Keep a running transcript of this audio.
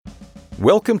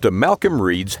Welcome to Malcolm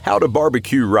Reed's How to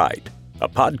Barbecue Right, a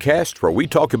podcast where we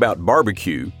talk about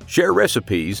barbecue, share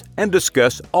recipes, and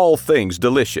discuss all things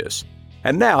delicious.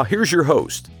 And now, here's your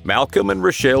host, Malcolm and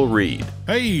Rochelle Reed.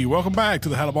 Hey, welcome back to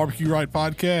the How to Barbecue Right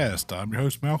podcast. I'm your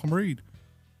host, Malcolm Reed,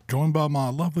 joined by my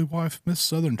lovely wife, Miss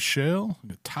Southern Shell.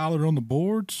 Tyler on the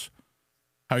boards.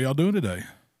 How y'all doing today?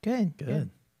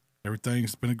 Good.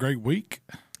 Everything's been a great week.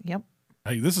 Yep.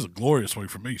 Hey, this is a glorious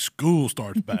week for me. School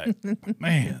starts back.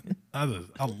 Man, I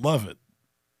love it.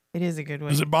 It is a good week.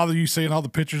 Does it bother you seeing all the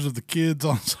pictures of the kids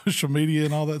on social media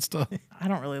and all that stuff? I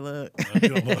don't really look. You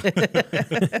don't look.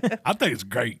 I think it's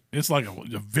great. It's like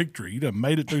a victory. You done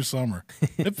made it through summer.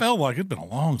 It felt like it's been a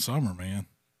long summer, man.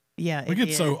 Yeah, We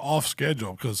get so off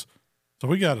schedule because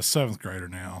we got a 7th grader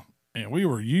now, and we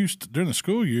were used to, during the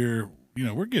school year,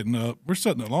 we're getting up, we're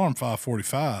setting the alarm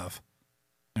 5:45,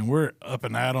 and we're up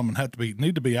and at them and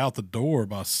need to be out the door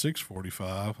by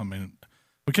 6:45. I mean,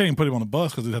 we can't even put him on the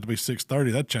bus because it'd have to be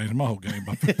 6:30. That changed my whole game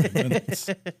by 15 minutes.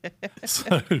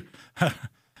 So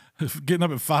getting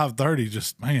up at 5:30,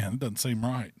 just, man, it doesn't seem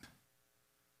right.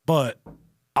 But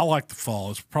I like the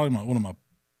fall. It's probably one of my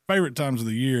favorite times of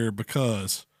the year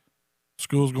because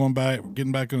school's going back, we're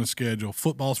getting back on the schedule.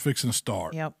 Football's fixing to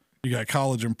start. Yep. You got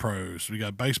college and pros. We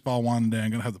got baseball winding down,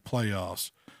 going to have the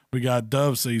playoffs. We got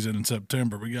dove season in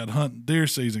September. We got hunt and deer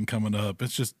season coming up.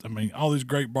 It's just, all these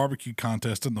great barbecue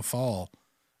contests in the fall.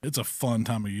 It's a fun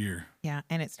time of year. Yeah,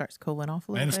 and it starts cooling off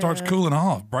a little bit. And it starts cooling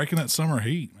off, breaking that summer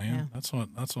heat, man. Yeah. That's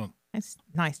what. It's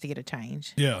nice to get a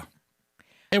change. Yeah.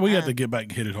 And we have to get back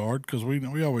and hit it hard because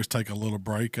we always take a little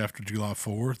break after July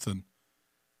 4th and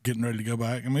getting ready to go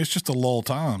back. It's just a lull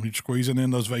time. You're squeezing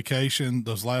in those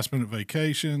last-minute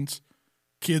vacations.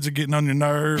 Kids are getting on your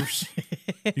nerves.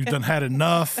 You've done had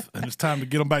enough, and it's time to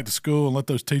get them back to school and let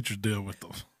those teachers deal with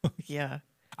them. Yeah.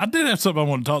 I did have something I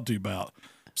want to talk to you about.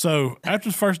 So after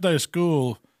the first day of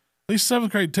school, these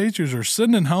 7th grade teachers are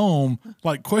sending home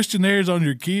like questionnaires on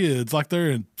your kids, like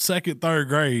they're in 2nd, 3rd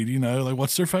grade. Like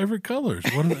what's their favorite colors?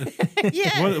 What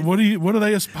do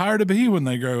they aspire to be when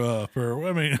they grow up? Or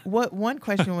what one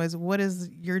question was, what is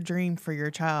your dream for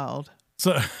your child?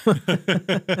 So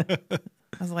I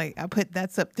was like,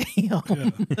 that's up to him.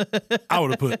 Yeah. I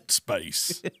would have put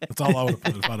space. That's all I would have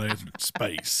put if I'd answered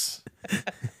space.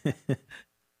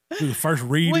 Do the first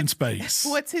read in space.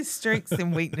 What's his strengths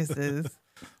and weaknesses?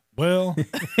 Well,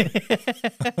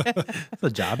 it's a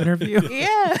job interview.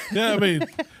 Yeah. Yeah,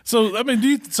 so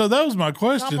that was my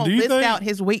question. Do you list out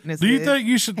his weaknesses? Do you think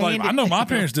you should I know my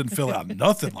parents didn't fill out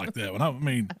nothing like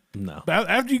that. No.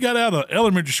 After you got out of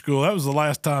elementary school, that was the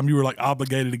last time you were like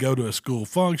obligated to go to a school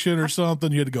function or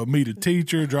something. You had to go meet a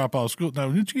teacher, drop off school. Now,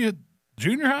 didn't you get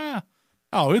junior high?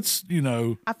 Oh, it's, I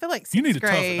feel like 6th you need to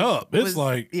grade toughen up. It's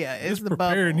it's the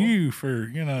preparing bubble. you for,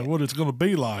 what it's going to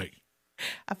be like.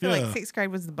 I feel like 6th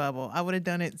grade was the bubble. I would have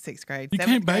done it in 6th grade. You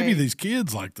can't baby these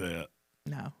kids like that.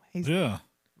 No. He's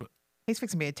fixing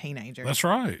to be a teenager. That's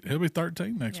right. He'll be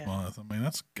 13 next month.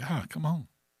 God, come on.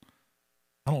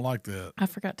 I don't like that. I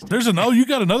forgot to you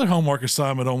got another homework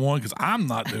assignment on one because I'm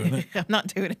not doing it. I'm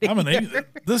not doing it either.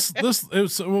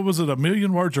 What was it,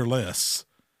 1,000,000 words or less?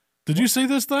 Did you see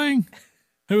this thing?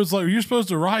 It was like, you're supposed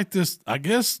to write this, I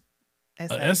guess,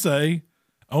 essay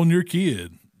on your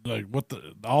kid. Like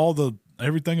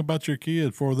everything about your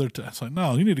kid for their test. It's like,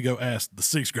 no, you need to go ask the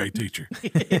 6th grade teacher.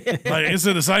 It's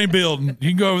in the same building. You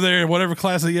can go over there in whatever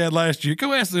class he had last year.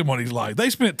 Go ask them what he's like. They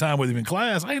spent time with him in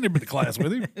class. I ain't never been to class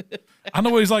with him. I know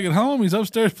what he's like at home. He's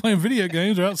upstairs playing video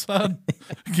games or outside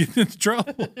getting into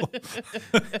trouble.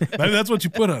 Maybe that's what you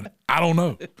put on it. I don't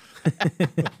know.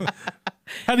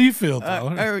 How do you feel,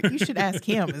 Tyler? Or you should ask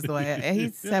him is the way.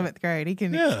 He's 7th grade. He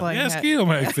can explain ask him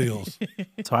how he feels.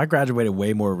 So I graduated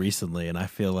way more recently, and I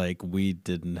feel like we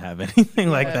didn't have anything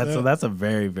like that. Yeah. So that's a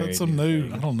very, very that's some new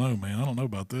thing. I don't know, man. I don't know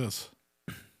about this.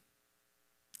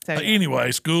 So,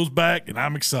 anyway, school's back, and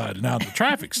I'm excited. Now, the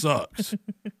traffic sucks.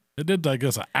 It did take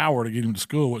us an hour to get him to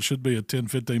school, what should be a 10,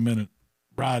 15-minute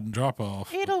ride and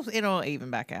drop-off. It'll even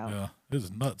back out. Yeah, it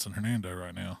is nuts in Hernando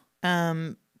right now.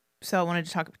 So I wanted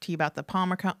to talk to you about the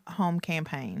Palmer Home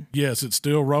campaign. Yes, it's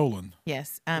still rolling.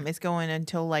 Yes, it's going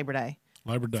until Labor Day.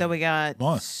 Labor Day. So we got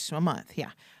a month. Yeah.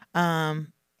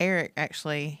 Eric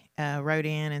actually wrote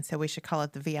in and said we should call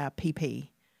it the VIPP,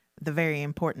 the very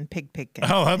important pig cake.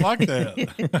 Oh, I like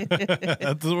that.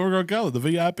 That's what we're going to call it, the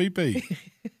VIPP.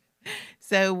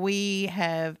 So we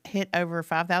have hit over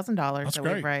 $5,000 that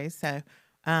great. we've raised. So,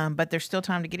 but there's still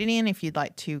time to get it in if you'd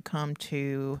like to come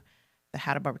to the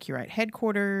How to Barbecue Right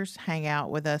headquarters, hang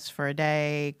out with us for a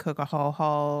day, cook a whole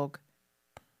hog,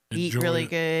 eat really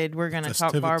good. We're going to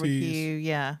talk barbecue.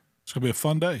 Yeah. It's going to be a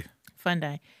fun day. Fun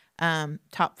day.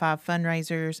 top 5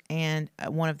 fundraisers, and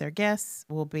one of their guests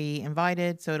will be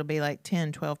invited. So it'll be like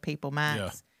 10, 12 people max.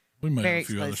 Yeah. We may Very have a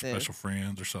few exclusive. other special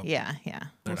friends or something. Yeah.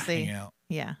 We'll see. Hang out.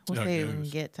 Yeah, we'll how it see who can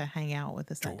goes. get to hang out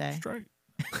with us that day. Straight.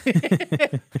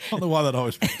 I don't know why that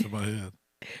always pops in my head.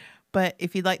 But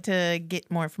if you'd like to get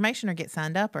more information or get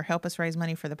signed up or help us raise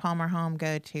money for the Palmer home,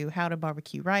 go to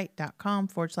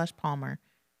howtobarbecueright.com/Palmer,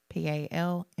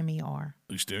 PALMER.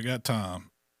 You still got time.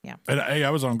 Yeah. And hey, I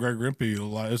was on Greg Rimpey.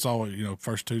 It's always,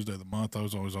 first Tuesday of the month. I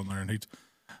was always on there, and he's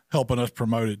helping us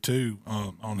promote it too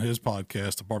on his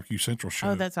podcast, the Barbecue Central Show.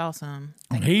 Oh, that's awesome.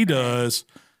 And he has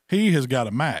got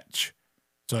a match.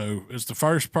 So it's the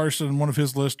first person, one of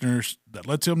his listeners, that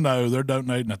lets him know they're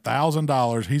donating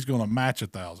 $1,000. He's going to match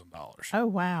 $1,000. Oh,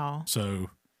 wow. So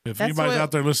if That's anybody's what-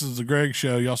 out there listening to the Greg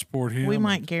show, y'all support him. We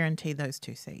might guarantee those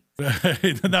 2 seats.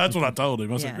 That's what I told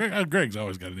him. I said, Yeah. Greg's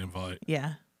always got an invite.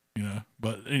 Yeah.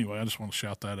 But anyway, I just want to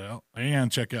shout that out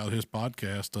and check out his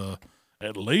podcast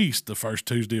at least the first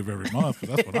Tuesday of every month,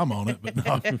 because that's when I'm on it. But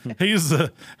no,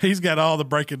 he's got all the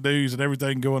breaking news and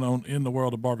everything going on in the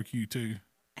world of barbecue too.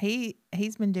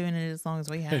 He's been doing it as long as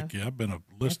we have. Heck yeah, I've been a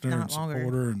listener and not longer.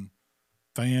 supporter and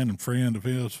fan and friend of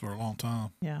his for a long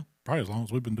time. Yeah. Probably as long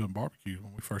as we've been doing barbecue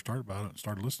when we first heard about it and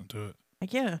started listening to it.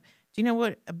 Like, yeah. Do you know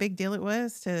what a big deal it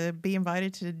was to be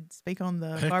invited to speak on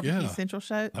the Heck Barbecue yeah. Central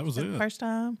show? That was the it. first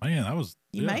time. Man, I was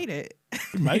You made it.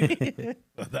 We made it.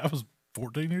 That was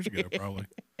 14 years ago, probably.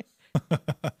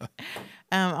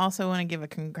 Also want to give a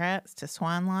congrats to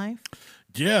Swine Life.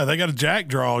 Yeah, they got a Jack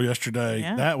draw yesterday.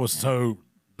 Yeah. That was so.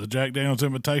 The Jack Daniels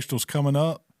Invitational's coming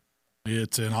up.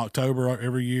 It's in October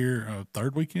every year,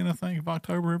 third weekend, I think, of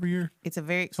October every year. It's a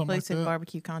very Something like exclusive that.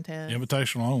 barbecue contest.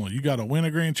 Invitational only. You got to win a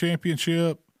grand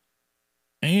championship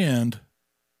and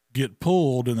get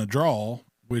pulled in a draw,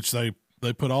 which they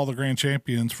put all the grand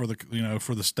champions for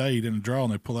the state in a draw,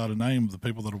 and they pull out a name of the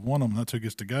people that have won them, and that's who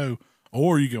gets to go.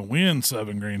 Or you can win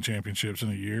 7 grand championships in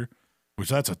a year, which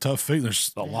that's a tough feat.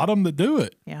 There's a lot of them that do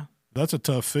it. Yeah. That's a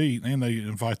tough feat, and they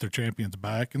invite their champions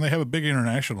back, and they have a big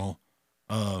international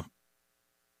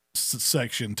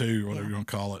section too, whatever you want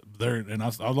to call it. There, and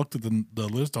I looked at the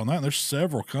list on that. And there's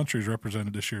several countries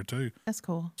represented this year too. That's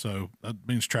cool. So that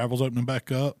means travel's opening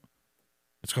back up.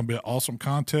 It's going to be an awesome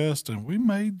contest, and we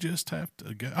may just have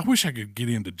to go. I wish I could get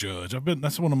in to judge.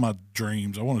 That's one of my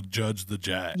dreams. I want to judge the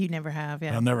Jack. You never have,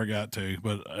 yeah. I never got to,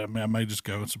 but I mean, I may just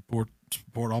go and support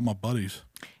all my buddies.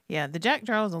 Yeah, the Jack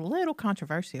Draw is a little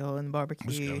controversial in the I just go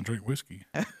barbecue. and drink whiskey.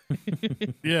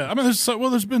 Yeah, I mean,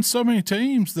 there's been so many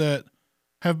teams that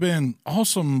have been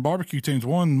awesome barbecue teams,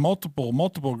 won multiple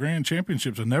grand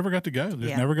championships, and never got to go.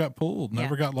 They never got pulled,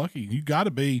 never got lucky. You got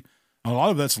to be. A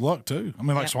lot of that's luck too. I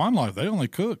mean, like Swine Life, they only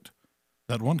cooked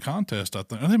that one contest, I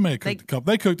think. And they may have cooked a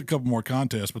couple. They cooked a couple more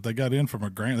contests, but they got in from a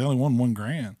grand. They only won $1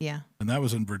 grand. Yeah. And that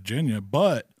was in Virginia.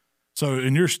 But so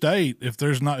in your state, if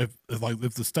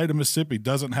the state of Mississippi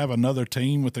doesn't have another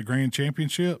team with a grand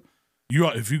championship,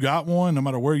 if you got one, no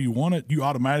matter where you won it, you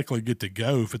automatically get to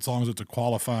go as long as it's a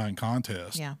qualifying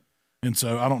contest. Yeah. And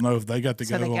so I don't know if they got to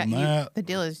go on that. The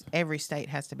deal is every state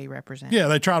has to be represented. Yeah,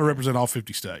 they try to represent all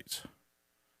 50 states.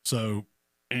 So,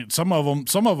 and some of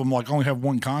them like only have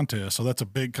one contest. So that's a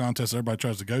big contest everybody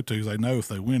tries to go to because they know if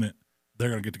they win it, they're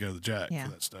going to get to go to the Jack for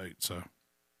that state. So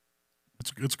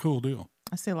it's a cool deal.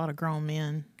 I see a lot of grown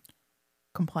men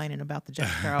complaining about the Jack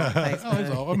Draw on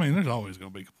Facebook. I mean, there's always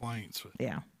going to be complaints. But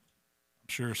Yeah. I'm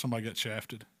sure somebody got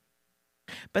shafted.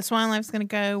 But Swine Life's going to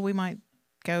go. We might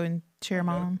go and cheer them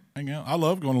on. Hang out. I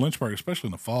love going to Lynchburg, especially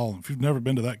in the fall. If you've never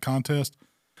been to that contest,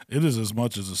 it is as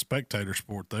much as a spectator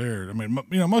sport there. I mean,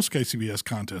 most KCBS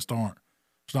contests aren't.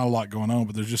 There's not a lot going on,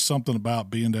 but there's just something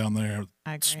about being down there,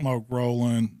 I agree. smoke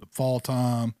rolling, the fall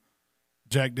time,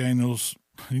 Jack Daniels.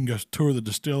 You can go tour the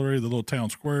distillery, the little town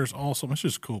square is awesome. It's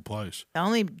just a cool place. The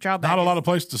only drawback Not a is- lot of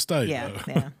places to stay, Yeah, though.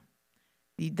 yeah.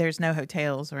 There's no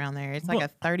hotels around there. It's like a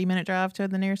 30-minute drive to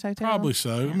the nearest hotel. Probably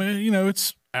so. Yeah. I mean,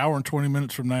 it's hour and 20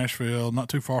 minutes from Nashville, not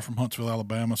too far from Huntsville,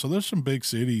 Alabama. So there's some big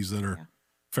cities that are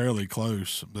fairly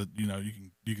close that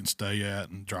you can stay at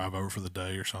and drive over for the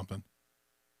day or something.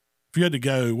 If you had to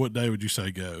go, what day would you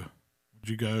say go? Would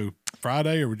you go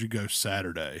Friday or would you go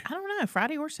Saturday? I don't know,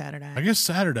 Friday or Saturday. I guess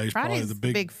Saturday's Friday's probably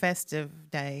the big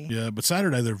festive day. Yeah, but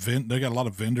Saturday they got a lot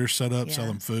of vendors set up Yeah.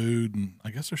 selling food, and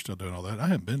I guess they're still doing all that. I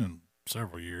haven't been in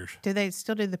several years. Do they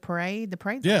still do the parade? The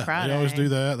parade's on Friday. They always do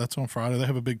that. That's on Friday. They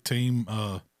have a big team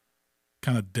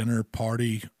kind of dinner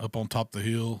party up on top of the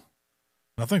hill.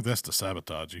 And I think that's to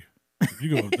sabotage you. If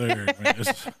you go up there,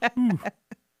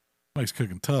 makes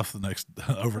cooking tough the next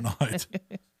overnight.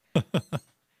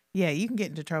 Yeah, you can get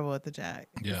into trouble at the Jack.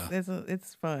 Yeah.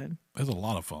 It's fun. It's a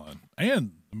lot of fun.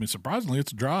 And, I mean, surprisingly,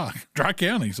 it's a dry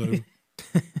county, so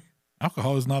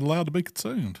alcohol is not allowed to be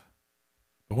consumed.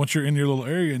 But once you're in your little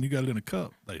area and you got it in a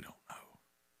cup, they don't know.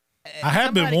 I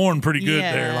have been warned pretty good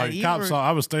there. Like, cops saw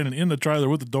I was standing in the trailer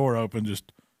with the door open,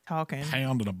 just talking,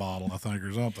 pounding a bottle, I think,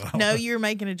 or something. No, you were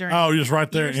making a drink. Oh, just right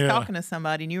there. You were talking to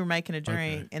somebody, and you were making a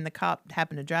drink, and the cop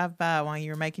happened to drive by while you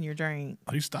were making your drink.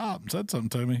 He stopped and said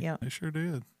something to me. Yeah, he sure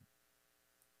did.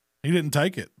 He didn't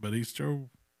take it, but he sure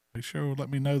let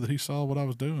me know that he saw what I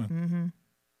was doing. Mm-hmm.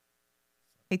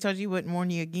 He told you he wouldn't warn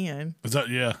you again. Is that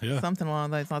yeah? Something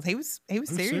along those lines. He was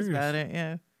serious about it.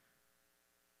 Yeah.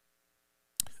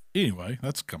 Anyway,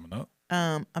 that's coming up.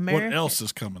 What else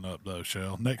is coming up though,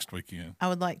 Shell? Next weekend. I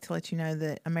would like to let you know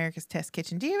that America's Test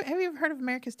Kitchen. Have you ever heard of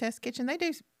America's Test Kitchen? They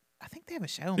do. I think they have a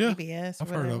show on PBS or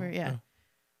whatever. Heard of it.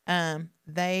 Yeah.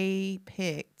 They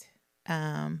picked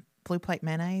Blue Plate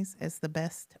mayonnaise as the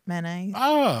best mayonnaise.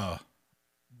 I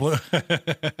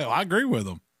agree with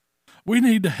them. We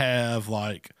need to have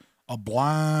like a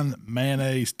blind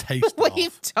mayonnaise taste.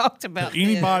 We've talked about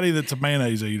anybody that's a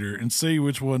mayonnaise eater and see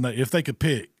which one if they could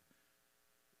pick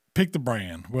the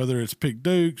brand, whether it's pick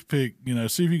Duke's, see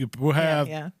if you could. We'll have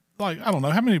like I don't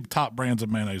know how many top brands of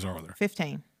mayonnaise are there.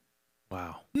 15.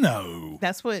 Wow. No.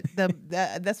 That's what the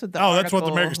that's what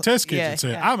the America's Test Kitchen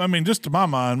said. Yeah. I mean, just to my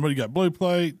mind, what do you got? Blue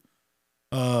Plate.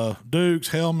 Duke's,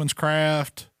 Hellman's,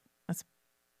 Kraft.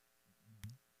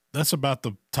 That's about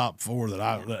the top 4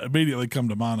 that immediately come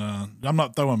to mind. I'm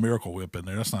not throwing Miracle Whip in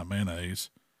there. That's not mayonnaise.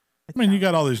 I mean, you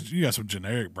got some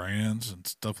generic brands and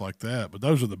stuff like that, but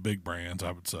those are the big brands,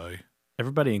 I would say.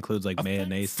 Everybody includes like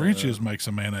mayonnaise. French's makes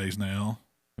a mayonnaise now.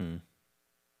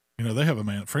 They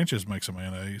have French's makes a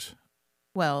mayonnaise.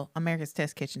 Well, America's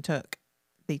Test Kitchen took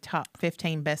the top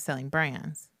 15 best-selling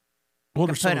brands. What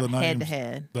are some of the names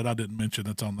head-to-head that I didn't mention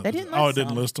that's on the They didn't it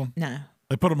didn't list them? No.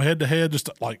 They put them head-to-head, just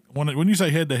like when you say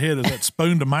head-to-head, is that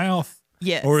spoon to mouth?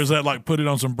 Yes. Or is that like put it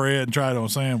on some bread and try it on a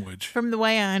sandwich? From the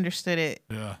way I understood it,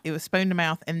 yeah, it was spoon to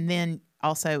mouth and then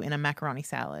also in a macaroni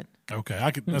salad. Okay.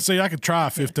 I could try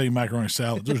 15 macaroni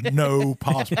salads. There's no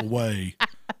possible way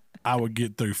I would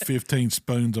get through 15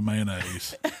 spoons of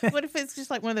mayonnaise. What if it's just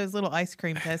like one of those little ice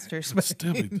cream testers? It'd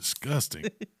still be disgusting.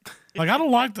 Like I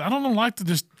don't like to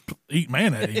just eat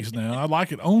mayonnaise now. I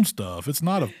like it on stuff. It's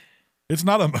not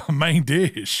a main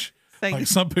dish. Like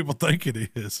some people think it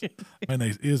is.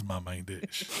 Mayonnaise is my main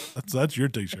dish. That's your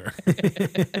T-shirt.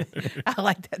 I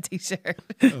like that T-shirt.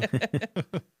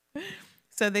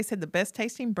 So they said the best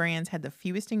tasting brands had the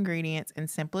fewest ingredients and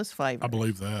simplest flavors. I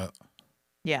believe that.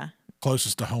 Yeah.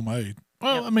 Closest to homemade.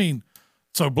 Well, I mean,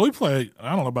 so Blue Plate, I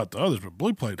don't know about the others, but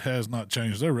Blue Plate has not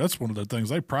changed that's one of the things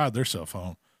they pride themselves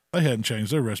on. They hadn't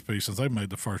changed their recipe since they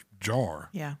made the first jar.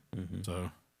 Yeah. Mm-hmm.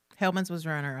 So Hellman's was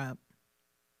runner up.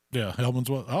 Yeah, Hellman's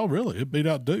was. Oh, really? It beat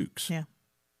out Duke's. Yeah.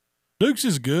 Duke's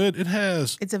is good.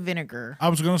 It's a vinegar. I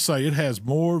was going to say it has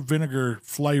more vinegar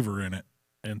flavor in it.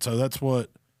 And so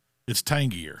it's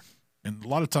tangier. And a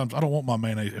lot of times I don't want my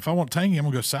mayonnaise. If I want tangy, I'm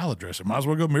going to go salad dressing. Might as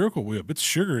well go Miracle Whip. It's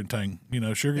sugar and tang.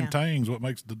 Sugar and tang is what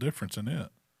makes the difference in it.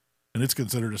 And it's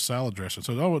considered a salad dressing.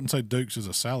 So I wouldn't say Duke's is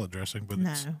a salad dressing, but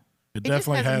it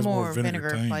definitely has more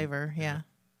vinegar tang. Flavor. Yeah.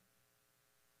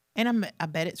 And I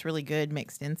bet it's really good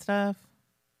mixed in stuff.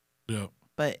 Yeah.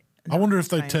 But I wonder if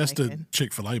they tested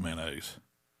Chick-fil-A mayonnaise.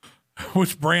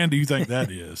 Which brand do you think that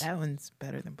is? That one's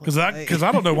better than Blue Because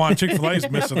I don't know why Chick-fil-A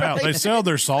is missing out. They sell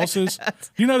their sauces.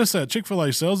 You notice that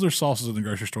Chick-fil-A sells their sauces in the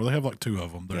grocery store. They have like 2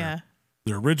 of them.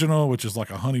 Their original, which is like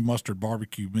a honey mustard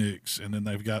barbecue mix, and then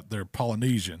they've got their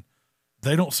Polynesian.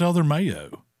 They don't sell their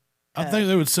mayo. I think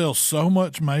they would sell so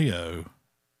much mayo.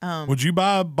 Would you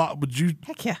buy? Would you?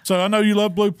 Heck yeah. So I know you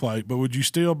love Blue Plate, but would you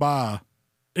still buy?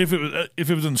 If it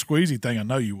was in the squeezy thing, I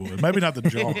know you would. Maybe not the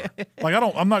jar. Like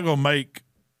I'm not going to make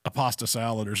a pasta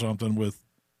salad or something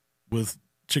with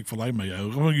Chick-fil-A mayo.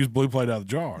 I'm going to use Blue Plate out of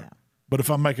the jar. Yeah. But if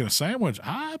I'm making a sandwich,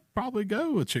 I'd probably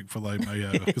go with Chick-fil-A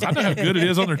mayo because I know how good it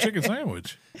is on their chicken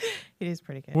sandwich. It is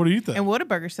pretty good. What do you think? And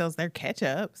Whataburger sells their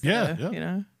ketchup. So,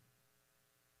 yeah.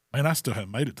 And I still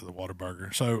haven't made it to the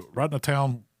Whataburger. So right in the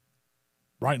town,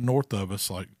 right north of us,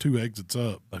 like 2 exits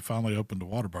up, they finally opened a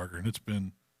Whataburger, and it's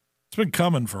been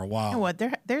coming for a while. You know what?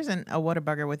 There's a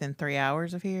Whataburger within 3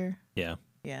 hours of here. Yeah.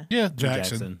 Yeah,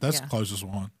 Jackson. That's the closest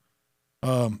one.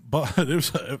 But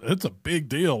it's a big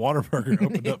deal. Whataburger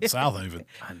opened up in South Haven,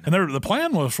 and the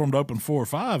plan was for them to open 4 or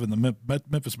 5 in the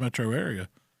Memphis metro area,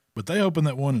 but they opened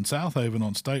that one in South Haven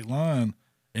on State Line,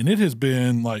 and it has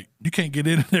been like you can't get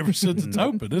in it ever since it's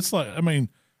opened. It's like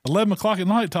 11 o'clock at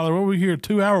night, Tyler. What were we here?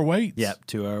 2-hour waits. Yep,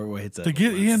 2-hour waits to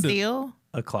get in. Still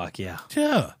o'clock. Yeah.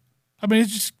 Yeah. I mean, it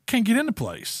just can't get in the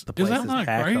place. The place is that is not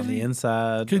packed crazy? on the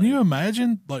inside. Can you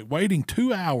imagine waiting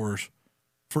 2 hours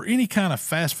for any kind of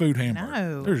fast food hamburger?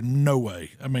 No. There's no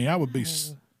way. I mean, I would be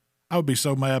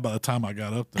so mad by the time I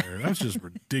got up there. That's just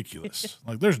ridiculous.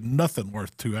 There's nothing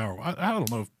worth 2 hours. I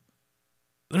don't know.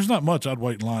 There's not much I'd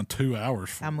wait in line 2 hours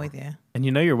for. I'm with you. And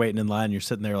you're waiting in line. You're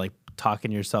sitting there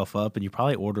talking yourself up, and you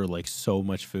probably order so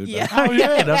much food. Yeah. Oh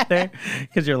yeah, get up there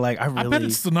because you're like, I bet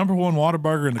it's the number one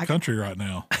Whataburger in the country right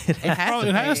now. It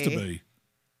has to be.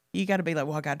 You got to be like,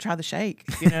 well, I got to try the shake.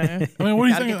 You know. I mean, what do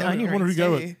you Gotta think? get the onion What if you rings,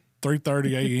 go too. at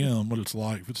 3:30 a.m.? What it's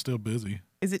like if it's still busy?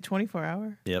 Is it 24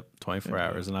 hour? Yep, 24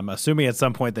 hours. And I'm assuming at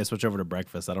some point they switch over to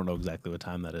breakfast. I don't know exactly what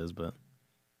time that is, but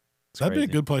That'd be a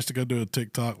good place to go do a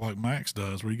TikTok like Max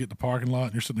does, where you get in the parking lot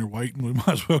and you're sitting there waiting. We might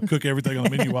as well cook everything on the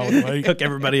menu while we wait. Cook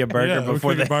everybody a burger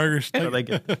before they burgers. they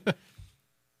get.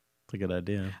 It's a good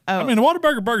idea. Oh, I mean, the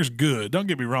Whataburger burger's good. Don't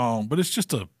get me wrong, but it's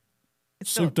just a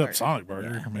it's still a souped up burger. Sonic burger.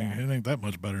 Yeah, I mean, it ain't that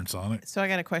much better than Sonic. So I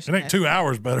got a question. It ain't 2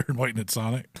 hours better than waiting at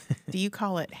Sonic. Do you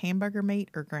call it hamburger meat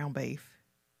or ground beef?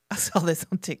 I saw this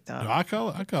on TikTok. No, I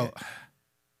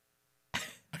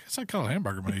guess I call it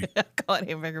hamburger meat. I call it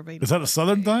hamburger meat. Is that a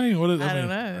Southern thing? What is? I don't mean,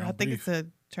 know. I ground think beef. it's a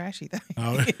trashy thing.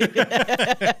 Oh.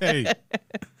 Hey,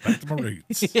 back to my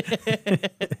roots.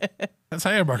 That's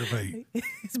hamburger meat.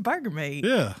 It's burger meat.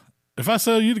 Yeah. If I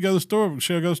sell you to go to the store,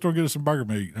 she'll go to the store and get us some burger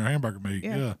meat or hamburger meat.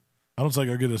 Yeah. I don't say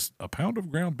go get us a pound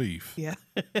of ground beef. Yeah.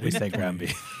 We say ground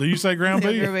beef. Do you say ground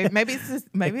beef? Maybe it's just,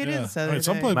 maybe it Yeah. is Southern.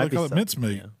 Some thing. places Might they be call it some-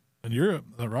 mincemeat. yeah. In Europe,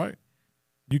 is that right?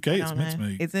 UK, I it's don't know.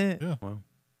 mincemeat. Is it? Yeah. Wow.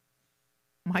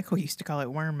 Michael used to call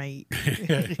it worm meat.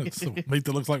 Yeah, it's the meat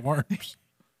that looks like worms.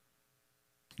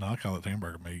 No, I call it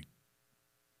hamburger meat.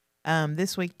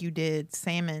 This week you did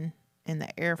salmon in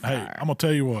the air Hey, fryer. I'm gonna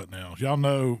tell you what now. Y'all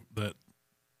know that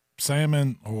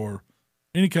salmon or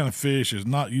any kind of fish is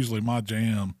not usually my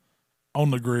jam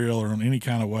on the grill or in any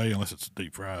kind of way, unless it's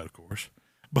deep fried, of course.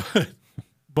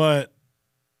 But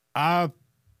I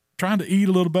trying to eat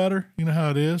a little better. You know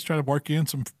how it is. Try to work in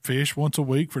some fish once a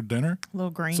week for dinner. Little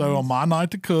greens. So on my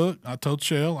night to cook, I told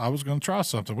Shell I was going to try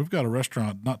something. We've got a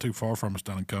restaurant not too far from us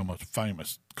down in Como,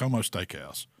 famous Como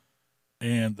Steakhouse,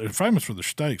 and they're famous for their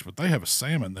steaks. But they have a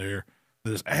salmon there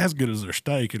that is as good as their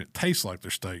steak, and it tastes like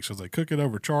their steak. So they cook it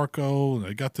over charcoal, and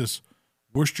they got this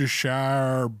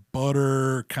Worcestershire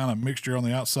butter kind of mixture on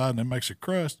the outside, and it makes a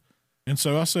crust. And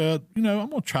so I said, I'm going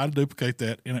to try to duplicate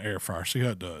that in an air fryer, see how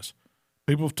it does.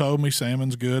 People have told me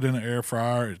salmon's good in an air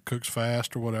fryer. It cooks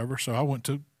fast or whatever. So I went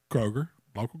to Kroger,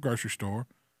 local grocery store,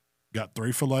 got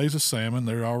 3 fillets of salmon.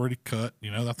 They're already cut.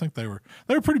 I think they were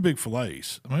pretty big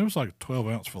fillets. I mean, it was like a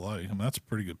 12-ounce fillet. I mean, that's a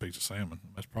pretty good piece of salmon.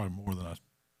 That's probably more than I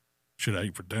should have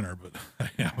ate for dinner, but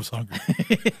I was hungry.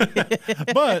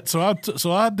 But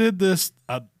so I did this.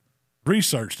 I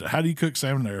researched it. How do you cook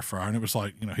salmon in the air fryer? And it was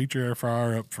like, heat your air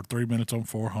fryer up for 3 minutes on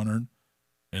 400.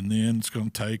 And then it's going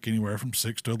to take anywhere from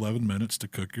 6 to 11 minutes to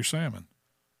cook your salmon.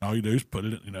 All you do is put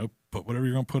it, put whatever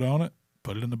you're going to put on it,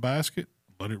 put it in the basket,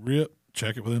 let it rip,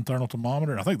 check it with internal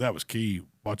thermometer. And I think that was key,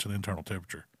 watching the internal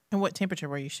temperature. And what temperature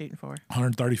were you shooting for?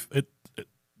 130.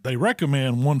 They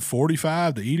recommend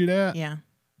 145 to eat it at. Yeah.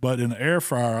 But in the air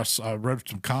fryer, I read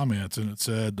some comments, and it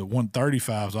said the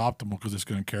 135 is optimal because it's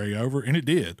going to carry over. And it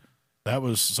did. That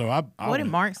was so. What did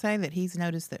Mark say that he's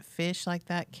noticed that fish like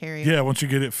that carry? Yeah, once you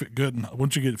get it good, and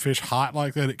once you get fish hot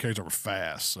like that, it carries over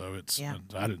fast. So it's. Yeah.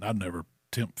 I'd never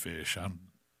tempt fish.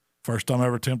 First time I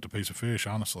ever tempted a piece of fish,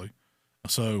 honestly.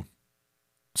 So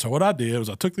what I did was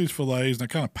I took these fillets and I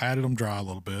kind of patted them dry a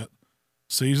little bit,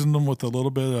 seasoned them with a little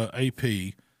bit of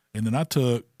AP, and then I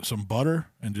took some butter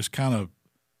and just kind of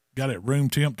got it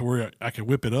room temp to where I could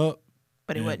whip it up.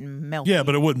 But it wouldn't melt. Yeah,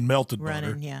 but it wouldn't melted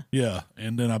running, butter. yeah. Yeah,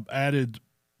 and then I added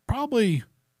probably,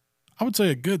 I would say,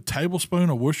 a good tablespoon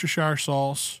of Worcestershire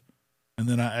sauce, and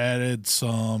then I added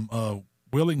some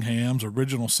Willingham's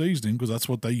original seasoning because that's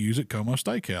what they use at Como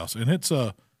Steakhouse, and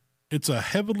it's a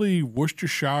heavily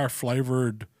Worcestershire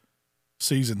flavored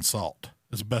seasoned salt.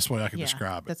 Is the best way I can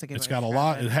describe it. That's a good It's way to got a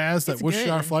describe lot. it. It has that It's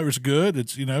Worcestershire good. flavor. It's good.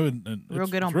 It's and Real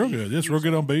it's, good on it's real beef, good. It's real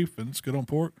good on beef and it's good on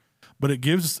pork, but it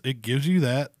gives you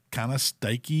that kind of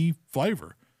steaky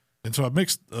flavor. And so I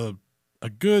mixed a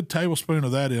good tablespoon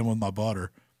of that in with my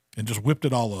butter and just whipped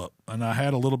it all up. And I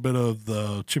had a little bit of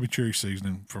the chimichurri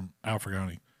seasoning from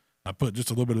Alfregoni. I put just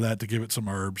a little bit of that to give it some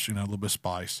herbs, a little bit of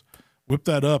spice. Whipped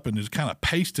that up and just kind of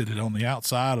pasted it on the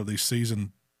outside of these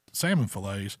seasoned salmon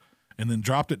fillets, and then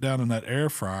dropped it down in that air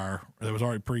fryer that was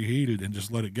already preheated and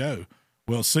just let it go.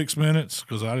 Well, 6 minutes,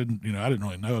 because I didn't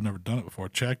really know. I'd never done it before. I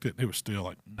checked it. It was still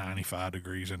like 95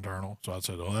 degrees internal. So I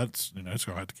said, oh, that's, it's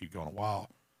going to have to keep going a while.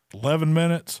 11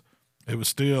 minutes, it was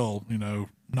still,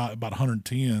 not about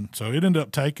 110. So it ended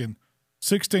up taking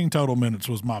 16 total minutes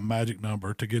was my magic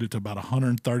number to get it to about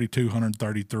 132,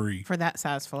 133. For that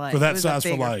size fillet. For that size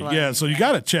fillet. Yeah, so you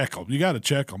got to check them. You got to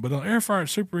check them. But on air fryer,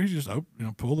 it's super easy. Just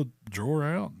pull the drawer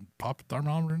out and pop the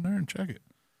thermometer in there and check it.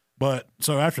 But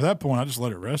so after that point, I just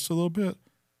let it rest a little bit.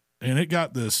 And it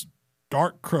got this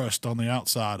dark crust on the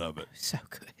outside of it. So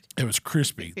good. It was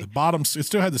crispy. The bottom, it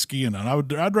still had the skin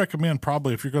on. I'd recommend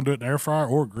probably if you're going to do it in air fryer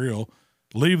or grill,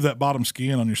 leave that bottom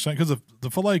skin on your sink because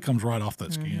the fillet comes right off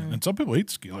that skin. And some people eat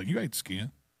the skin. Like you ate the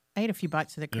skin. I ate a few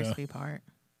bites of the crispy part.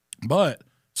 But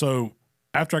so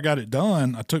after I got it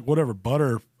done, I took whatever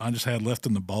butter I just had left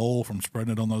in the bowl from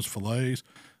spreading it on those fillets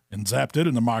and zapped it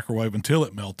in the microwave until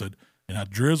it melted. And I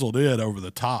drizzled it over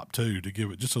the top too to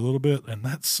give it just a little bit. And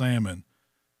that salmon,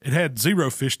 it had zero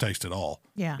fish taste at all.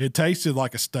 Yeah. It tasted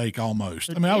like a steak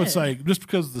almost. I would say just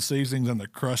because of the seasonings and the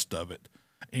crust of it.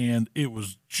 And it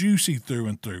was juicy through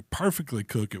and through, perfectly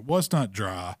cooked. It was not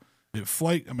dry. It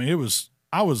flaked.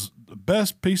 I was the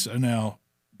best piece. Now,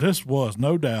 this was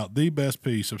no doubt the best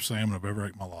piece of salmon I've ever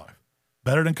ate in my life.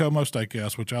 Better than Como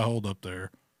Steakhouse, which I hold up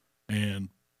there, and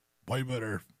way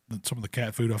better than some of the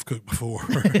cat food I've cooked before.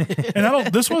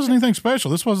 And this wasn't anything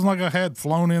special. This wasn't like I had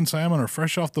flown in salmon or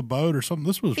fresh off the boat or something.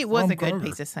 This was It was from a good Kroger.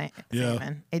 piece of salmon.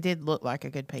 Yeah. It did look like a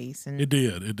good piece. And It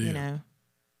did. You know,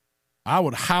 I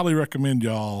would highly recommend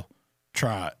y'all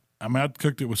try it. I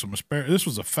cooked it with some asparagus. This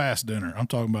was a fast dinner. I'm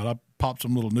talking about I popped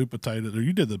some little new potatoes. Or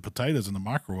you did the potatoes in the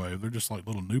microwave. They're just like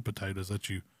little new potatoes that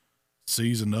you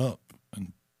seasoned up.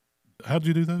 And how'd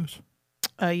you do those?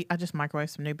 I just microwaved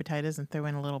some new potatoes and threw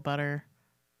in a little butter.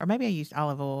 Or maybe I used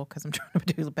olive oil because I'm trying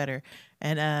to do it better.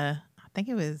 And I think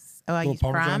it was, I used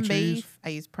prime beef. I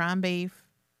used prime beef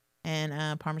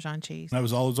and Parmesan cheese. That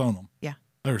was all that's on them. Yeah.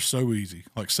 They were so easy,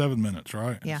 like 7 minutes,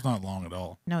 right? Yeah. It's not long at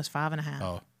all. No, it's 5.5.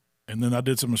 Oh, and then I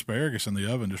did some asparagus in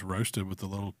the oven, just roasted with a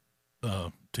little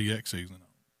TX seasoning.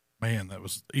 Man, that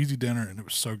was easy dinner, and it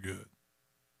was so good.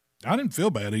 I didn't feel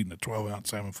bad eating a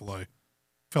 12-ounce salmon fillet.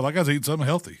 Felt like I was eating something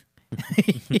healthy.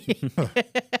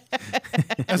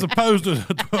 As opposed to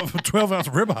a 12-ounce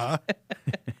ribeye.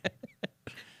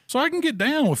 So I can get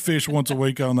down with fish once a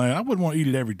week on that. I wouldn't want to eat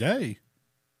it every day,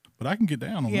 but I can get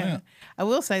down on that. I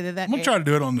will say that I'm going to try to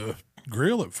do it on the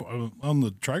grill on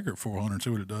the Traeger at 400 and see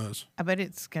what it does. I bet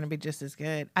it's going to be just as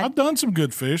good. I've done some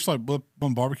good fish, like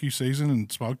on barbecue season,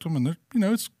 and smoked them, and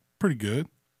it's pretty good.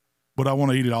 But I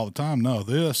want to eat it all the time. No,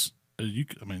 this,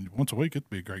 once a week, it'd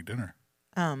be a great dinner.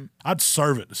 I'd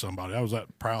serve it to somebody. I was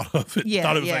that proud of it. Yeah,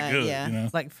 thought it was yeah, that good. yeah. You know?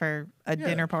 Like for a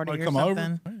dinner party or come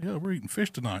something. Over. Yeah, we're eating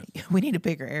fish tonight. We need a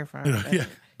bigger air fryer. Yeah.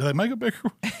 Do they make a bigger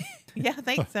one? Yeah, I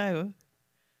think so.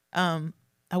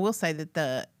 I will say that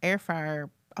the air fryer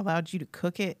allowed you to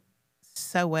cook it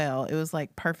so well. It was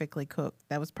like perfectly cooked.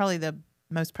 That was probably the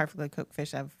most perfectly cooked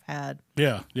fish I've had.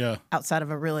 Yeah, yeah. Outside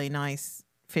of a really nice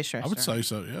fish restaurant. I would say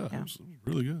so. Yeah, it was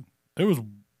really good. It was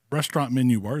restaurant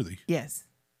menu worthy. Yes.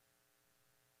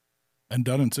 And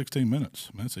done in 16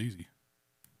 minutes. It's easy.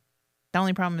 The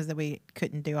only problem is that we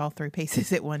couldn't do all 3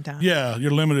 pieces at one time. Yeah,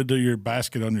 you're limited to your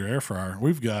basket on your air fryer.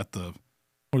 We've got the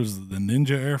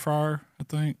Ninja air fryer, I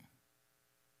think.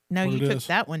 No, you took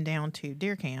that one down to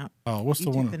deer camp. Oh, what's the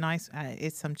one? The nice,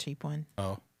 it's some cheap one.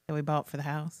 Oh, that we bought for the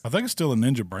house. I think it's still a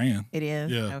Ninja brand. It is.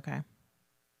 Yeah. Okay.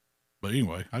 But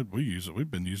anyway, we use it.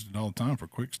 We've been using it all the time for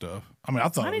quick stuff. I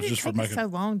thought it was just for making. So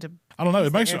long to. I don't know.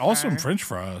 It makes it awesome French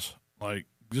fries. Like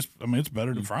it's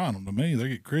better than frying them to me. They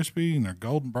get crispy and they're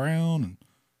golden brown, and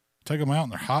take them out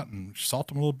and they're hot and salt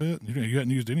them a little bit. And you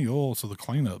hadn't used any oil, so the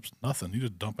cleanup's nothing. You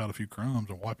just dump out a few crumbs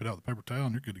and wipe it out with a paper towel,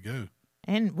 and you're good to go.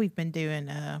 And we've been doing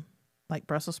like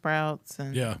Brussels sprouts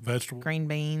and vegetables, green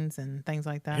beans and things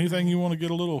like that. Anything you want to get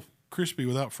a little crispy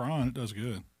without frying, it does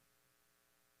good.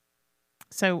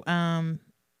 So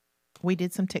we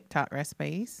did some TikTok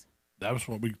recipes. That was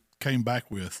what we came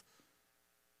back with.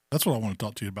 That's what I want to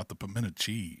talk to you about, the pimento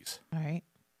cheese. All right.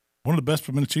 One of the best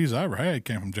pimento cheese I ever had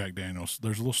came from Jack Daniel's.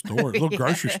 There's a little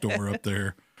grocery store up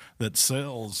there that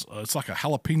sells, it's like a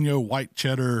jalapeno white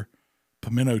cheddar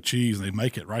pimento cheese. And they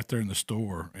make it right there in the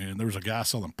store. And there was a guy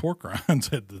selling pork rinds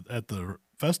at the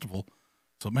festival.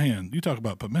 So, man, you talk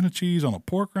about pimento cheese on a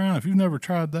pork rind. If you've never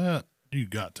tried that, you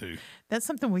got to. That's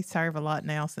something we serve a lot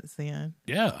now since then.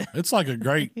 Yeah. It's like a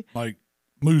great, like,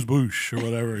 moose bouche or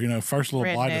whatever, first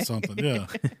little bite of something. Yeah.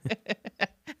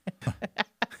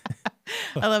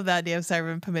 I love the idea of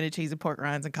serving pimento cheese and pork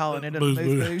rinds and calling it a moose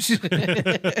bouche.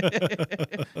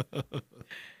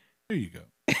 There you go.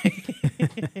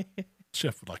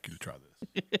 Chef would like you to try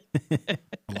this.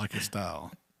 I like his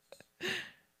style.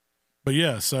 But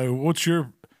yeah, so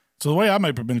the way I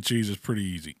make pimento cheese is pretty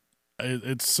easy.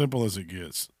 It's simple as it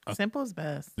gets. Simple as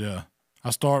best. Yeah. I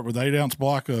start with 8-ounce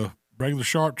block of regular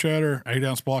sharp cheddar,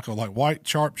 8-ounce block of like white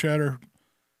sharp cheddar,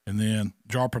 and then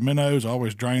jar pimentos. I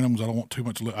always drain them because I don't want too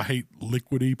much. I hate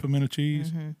liquidy pimento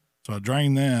cheese. Mm-hmm. So I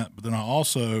drain that, but then I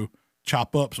also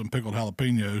chop up some pickled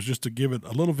jalapenos just to give it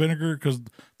a little vinegar because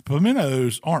the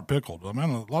pimentos aren't pickled. I mean,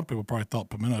 a lot of people probably thought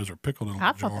pimentos are pickled in a jar.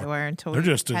 I thought they were until They're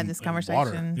just had this conversation.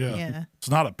 Water. Yeah. It's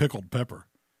not a pickled pepper.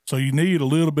 So you need a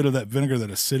little bit of that vinegar, that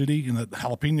acidity, and that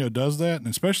jalapeno does that. And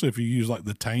especially if you use like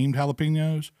the tamed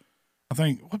jalapenos. I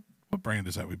think, what brand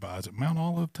is that we buy? Is it Mount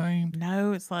Olive tamed?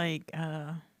 No, it's like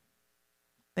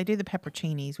they do the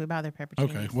pepperoncinis. We buy their pepperoncinis.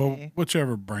 Okay, well,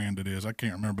 whichever brand it is, I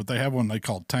can't remember. But they have one they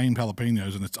call tamed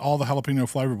jalapenos, and it's all the jalapeno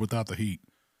flavor without the heat.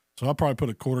 So I'll probably put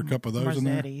a quarter cup of those in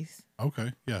there.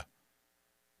 Okay, yeah.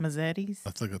 Mazzetti's?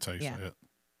 I think that's how you say it.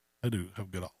 They do have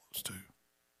good olives too.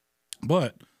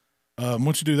 But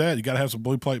once you do that, you got to have some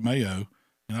blue plate mayo.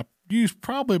 And I use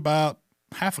probably about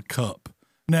half a cup.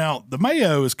 Now, the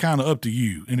mayo is kind of up to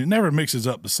you, and it never mixes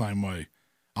up the same way.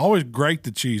 I always grate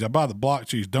the cheese. I buy the block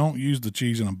cheese. Don't use the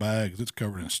cheese in a bag because it's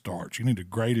covered in starch. You need to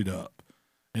grate it up.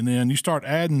 And then you start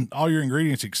adding all your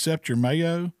ingredients except your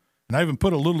mayo. And I even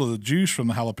put a little of the juice from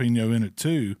the jalapeno in it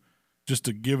too, just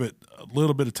to give it a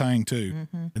little bit of tang too.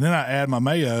 Mm-hmm. And then I add my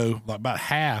mayo, like about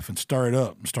half, and stir it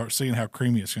up and start seeing how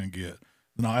creamy it's going to get.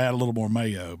 Then I'll add a little more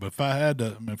mayo. But if I had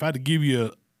to give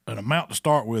you an amount to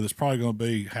start with, it's probably going to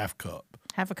be half cup.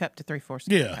 Half a cup to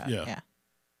 3/4 cup. Yeah.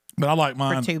 But I like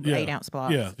mine. For 2 8-ounce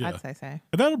blocks. Yeah. I'd say so.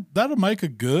 And that'll make a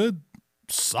good,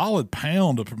 solid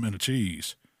pound of pimento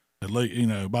cheese. At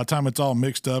least, by the time it's all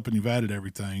mixed up and you've added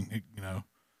everything,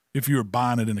 if you were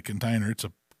buying it in a container, it's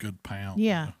a good pound.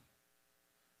 Yeah.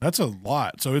 That's a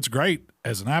lot. So it's great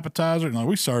as an appetizer.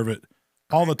 We serve it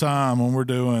all the time when we're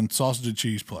doing sausage and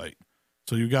cheese plate.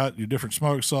 So you've got your different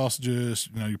smoked sausages,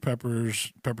 your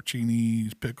peppers,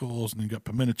 pepperoncinis, pickles, and you got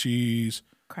pimento cheese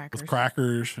with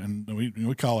crackers. And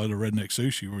we call it a redneck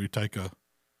sushi, where you take a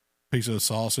piece of the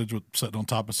sausage sitting on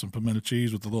top of some pimento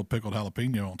cheese with a little pickled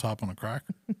jalapeno on top on a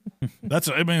cracker.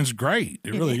 It's great.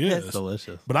 It really is. It's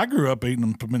delicious. But I grew up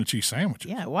eating pimento cheese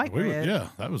sandwiches. Yeah, white bread.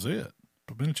 That was it.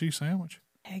 Pimento cheese sandwich.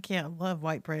 Heck yeah, I love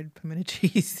white bread pimento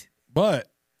cheese.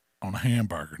 But on a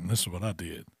hamburger, and this is what I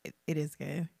did. It is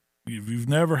good. If you've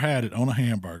never had it on a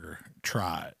hamburger,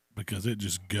 try it because it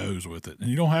just goes with it. And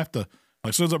you don't have to,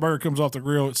 as soon as that burger comes off the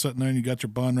grill, it's sitting there and you got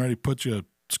your bun ready, put you a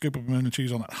scoop of pimento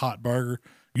cheese on that hot burger.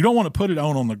 You don't want to put it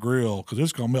on the grill because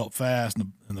it's going to melt fast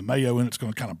and the mayo in it's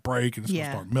going to kind of break and it's going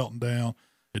to start melting down.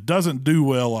 It doesn't do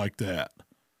well like that.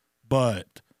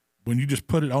 But when you just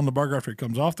put it on the burger after it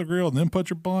comes off the grill and then put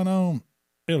your bun on,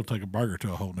 it'll take a burger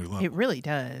to a whole new level. It really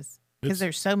does. Because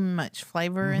there's so much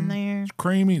flavor in there. It's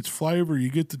creamy. It's flavor. You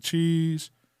get the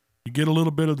cheese. You get a little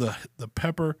bit of the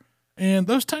pepper. And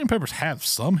those tame peppers have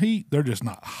some heat. They're just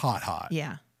not hot.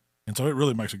 Yeah. And so it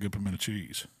really makes a good pimento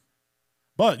cheese.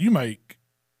 But you make,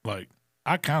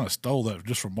 I kind of stole that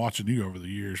just from watching you over the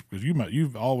years because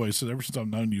you've always said, ever since I've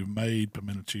known you've made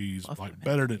pimento cheese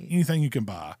better than anything you can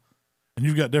buy. And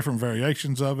you've got different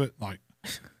variations of it.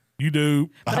 You do.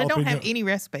 But I don't have any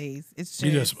recipes. It's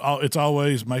just it's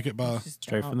always make it by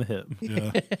straight from the hip.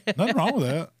 Yeah. Nothing wrong with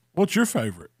that. What's your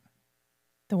favorite?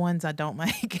 The ones I don't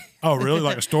make. Oh, really?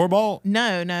 Like a store-bought?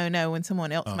 No. When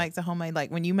someone else makes a homemade,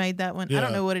 like when you made that one, I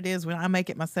don't know what it is. When I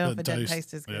make it myself, it doesn't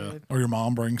taste as good. Or your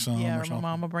mom brings some. Yeah, or my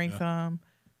mom will bring some.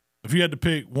 If you had to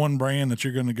pick one brand that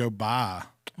you're going to go buy.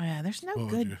 Yeah, there's no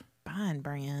good buying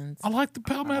brands. I like the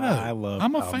Palmetto. I love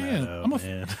I'm a Palmetto,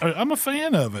 fan. I'm a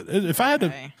fan of it. If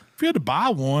you had to buy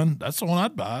one, that's the one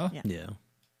I'd buy. Yeah.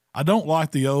 I don't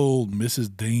like the old Mrs.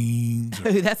 Dean's.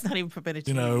 That's not even pimento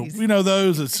cheese. You know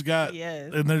those that's got,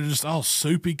 yes. And they're just all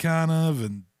soupy kind of,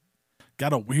 and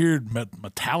got a weird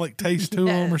metallic taste to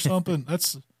them or something.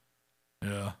 That's,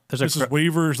 There's Mrs.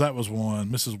 Weaver's, that was one.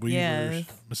 Mrs. Weaver's,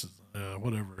 Mrs.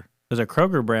 Whatever. There's a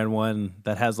Kroger brand one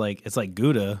that has it's like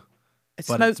Gouda.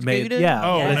 But it's made, Gouda? Yeah.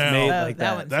 Oh, it's now, made like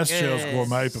that. That's Shell's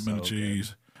Gourmet pimento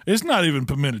cheese. It's not even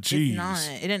pimento cheese. It's not.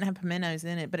 It didn't have pimentos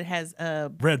in it, but it has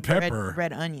red pepper,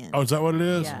 red onion. Oh, is that what it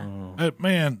is? Yeah. Hey,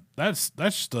 man, that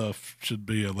stuff should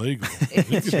be illegal.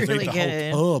 It's really eat the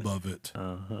good. whole tub of it.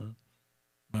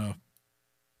 Uh-huh.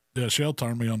 Shell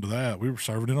turned me onto that. We were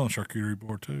serving it on the charcuterie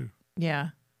board too. Yeah.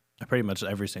 Pretty much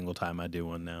every single time I do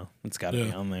one now, it's got to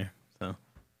be on there. So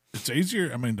it's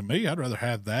easier. I mean, to me, I'd rather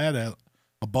have that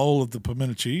a bowl of the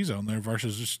pimento cheese on there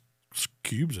versus just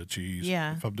cubes of cheese.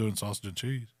 Yeah. If I'm doing sausage and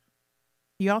cheese.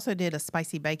 You also did a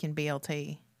spicy bacon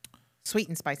BLT. Sweet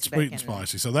and spicy bacon. Sweet and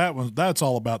spicy. So that's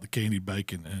all about the candied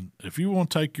bacon. And if you want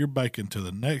to take your bacon to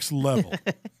the next level,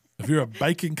 if you're a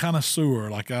bacon connoisseur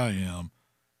like I am,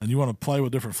 and you want to play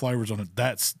with different flavors on it,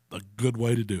 that's a good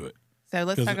way to do it. So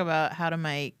let's talk about how to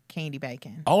make candy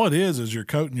bacon. All it is you're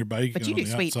coating your bacon. But you do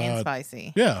sweet outside. and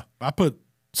spicy. Yeah, I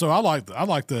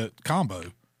like the combo.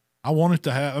 I want it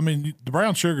to have. I mean, the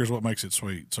brown sugar is what makes it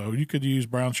sweet. So you could use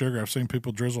brown sugar. I've seen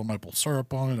people drizzle maple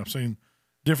syrup on it. I've seen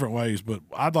different ways, but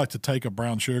I'd like to take a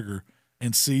brown sugar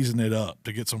and season it up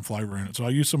to get some flavor in it. So I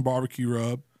use some barbecue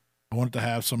rub. I want it to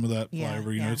have some of that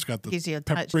flavor. You know, it's got the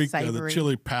paprika, the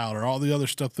chili powder, all the other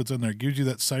stuff that's in there. It gives you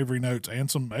that savory notes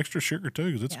and some extra sugar too,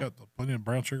 because it's got plenty of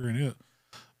brown sugar in it.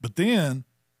 But then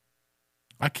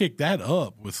I kick that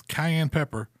up with cayenne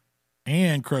pepper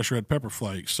and crushed red pepper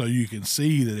flakes, so you can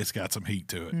see that it's got some heat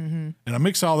to it. Mm-hmm. And I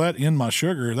mix all that in my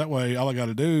sugar. That way, all I got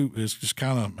to do is just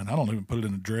kind of, and I don't even put it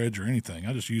in a dredge or anything.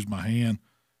 I just use my hand,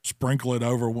 sprinkle it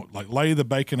over, like lay the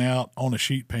bacon out on a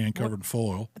sheet pan covered in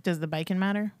foil. Does the bacon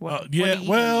matter? What do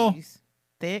you use?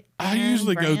 Thick? I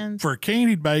usually go for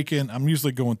candied bacon. I'm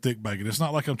usually going thick bacon. It's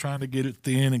not like I'm trying to get it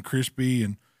thin and crispy,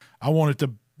 and I want it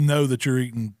to know that you're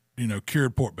eating,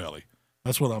 cured pork belly.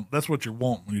 That's what you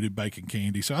want when you do bacon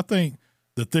candy. So I think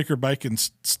the thicker bacon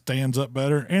stands up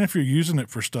better. And if you're using it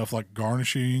for stuff like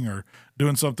garnishing or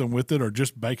doing something with it or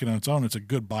just bacon on its own, it's a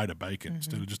good bite of bacon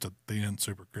instead of just a thin,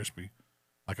 super crispy.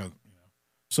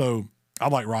 So I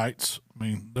like Wright's. I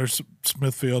mean, there's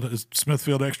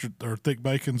Smithfield extra or thick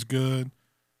bacon's good.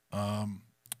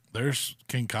 There's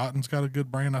King Cotton's got a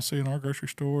good brand I see in our grocery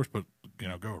stores, but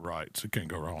go with Wright's. You can't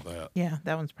go wrong with that. Yeah,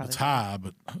 that one's probably it's high,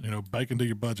 but bacon to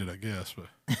your budget, I guess.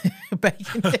 But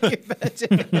bacon to your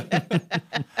budget.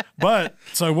 But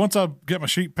so once I get my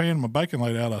sheet pan and my bacon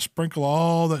laid out, I sprinkle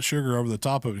all that sugar over the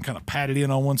top of it and kind of pat it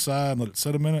in on one side and let it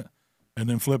sit a minute, and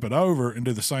then flip it over and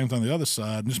do the same thing on the other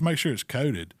side and just make sure it's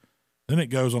coated. Then it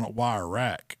goes on a wire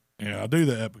rack. I do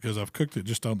that because I've cooked it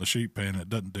just on the sheet pan and it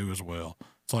doesn't do as well.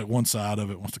 It's like one side of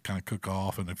it wants to kind of cook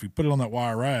off, and if you put it on that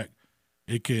wire rack,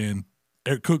 it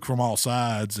cook from all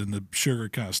sides, and the sugar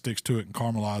kind of sticks to it and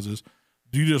caramelizes.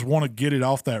 Do you just want to get it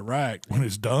off that rack when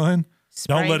it's done?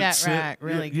 Don't let it sit. Rack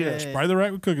really good. Yeah, spray the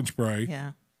rack with cooking spray.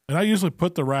 Yeah. And I usually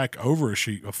put the rack over a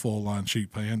full line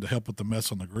sheet pan to help with the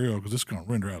mess on the grill because it's going to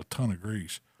render out a ton of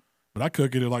grease. But I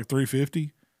cook it at like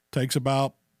 350. Takes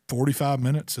about 45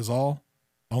 minutes is all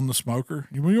on the smoker.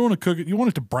 You want to cook it. You want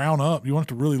it to brown up. You want it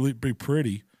to really be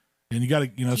pretty. And you got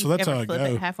to, so that's how I go.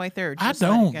 Flip it halfway through. I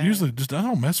don't usually I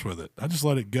don't mess with it. I just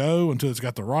let it go until it's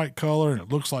got the right color and it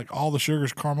looks like all the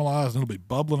sugar's caramelized and it'll be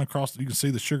bubbling across. You can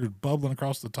see the sugar bubbling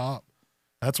across the top.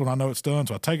 That's when I know it's done.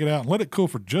 So I take it out and let it cool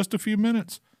for just a few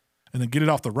minutes and then get it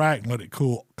off the rack and let it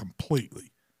cool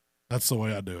completely. That's the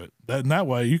way I do it. That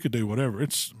way you could do whatever.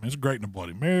 It's great in a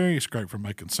Bloody Mary. It's great for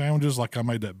making sandwiches. Like I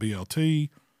made that BLT.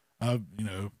 I've,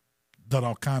 done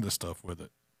all kinds of stuff with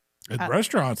it. At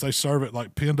restaurants, they serve it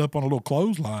like pinned up on a little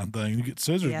clothesline thing. You get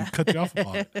scissors and cut you off a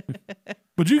lot.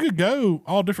 But you could go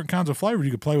all different kinds of flavors.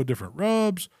 You could play with different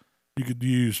rubs. You could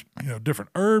use,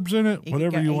 different herbs in it,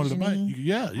 whatever you wanted to make.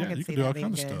 You could do all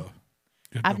kinds of stuff.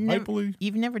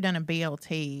 You've never done a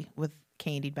BLT with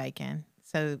candied bacon.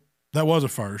 So that was a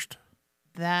first.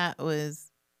 That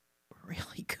was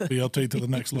really good. BLT to the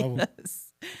next level.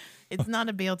 It's not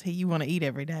a BLT you want to eat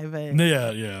every day, but it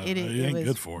ain't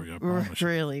good for you. I promise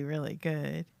really, really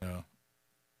good. Yeah,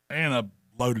 and I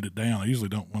loaded it down. I usually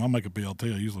don't. When I make a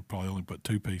BLT, I usually probably only put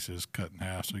 2 pieces cut in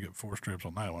half, so you get 4 strips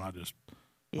on that one. I just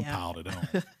piled it on.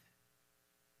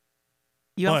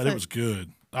 But it was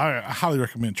good. I highly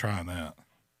recommend trying that.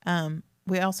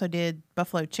 We also did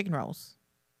buffalo chicken rolls.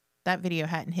 That video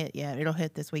hadn't hit yet. It'll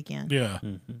hit this weekend. Yeah,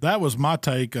 that was my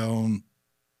take on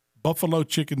buffalo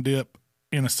chicken dip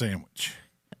in a sandwich.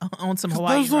 On some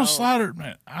Hawaiian rolls. Those little slider,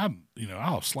 man,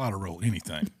 I'll slider roll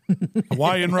anything.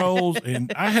 Hawaiian rolls,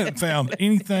 and I haven't found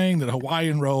anything that a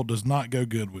Hawaiian roll does not go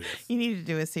good with. You need to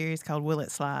do a series called Will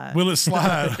It Slide? Will It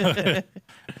Slide?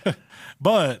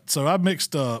 But, so I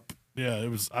mixed up,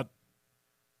 I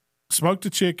smoked the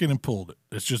chicken and pulled it.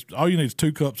 It's just, all you need is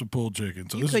 2 cups of pulled chicken.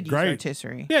 So this is great.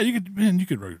 Rotisserie. Yeah, you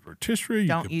could rotisserie.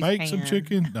 You could bake some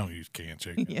chicken. Don't use canned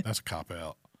chicken. Yeah. That's a cop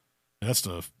out. That's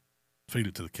the feed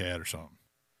it to the cat or something.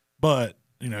 But,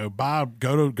 go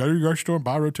to your grocery store and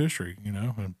buy rotisserie,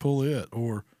 and pull it,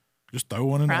 or just throw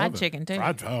one in the oven. Fried chicken too.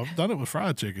 I've done it with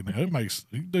fried chicken.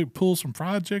 You can pull some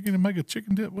fried chicken and make a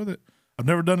chicken dip with it. I've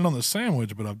never done it on the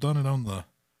sandwich, but I've done it on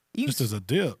just as a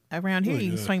dip. Around here, you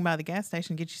can swing by the gas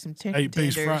station and get you some chicken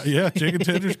 8-piece fried, chicken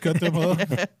tenders. Cut them up.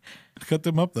 Cut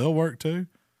them up. They'll work too.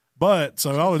 But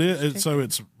so all it is, so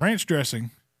it's ranch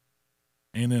dressing,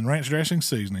 and then ranch dressing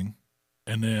seasoning,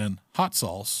 and then hot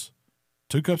sauce,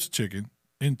 2 cups of chicken,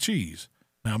 and cheese.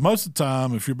 Now, most of the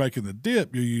time, if you're making the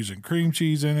dip, you're using cream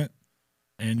cheese in it,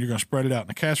 and you're going to spread it out in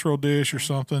a casserole dish or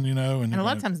something, you know. And a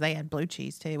lot of times they add blue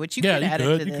cheese too, which you could add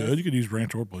to this. You could use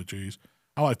ranch or blue cheese.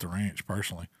 I like the ranch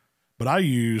personally, but I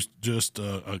used just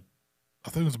I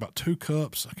think it was about 2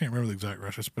 cups. I can't remember the exact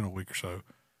ratio. It's been a week or so,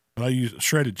 but I used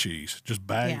shredded cheese, just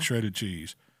bagged shredded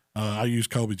cheese. I used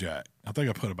Colby Jack. I think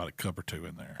I put about a cup or 2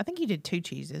 in there. I think you did 2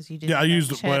 cheeses. You did. Yeah, I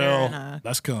used it. Well,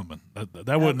 that's coming.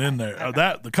 That wasn't in there.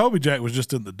 Okay. The Colby Jack was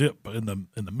just in the dip in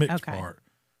the mix part.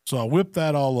 So I whipped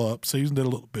that all up, seasoned it a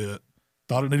little bit.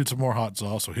 Thought it needed some more hot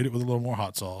sauce, so hit it with a little more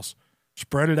hot sauce.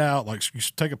 Spread it out like you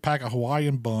take a pack of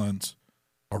Hawaiian buns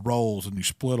or rolls and you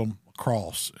split them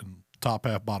across in top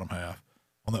half, bottom half.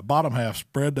 On that bottom half,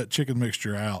 spread that chicken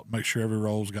mixture out. Make sure every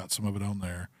roll's got some of it on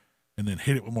there. And then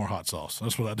hit it with more hot sauce.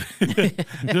 That's what I did,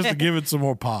 just to give it some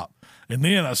more pop. And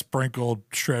then I sprinkled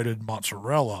shredded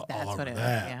mozzarella all over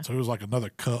that. So it was like another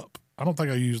cup. I don't think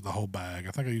I used the whole bag.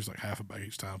 I think I used like half a bag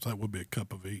each time. So that would be a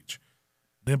cup of each.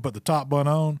 Then put the top bun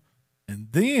on. And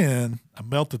then I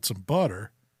melted some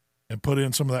butter and put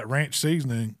in some of that ranch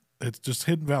seasoning. It's just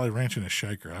Hidden Valley Ranch in a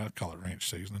shaker. I call it ranch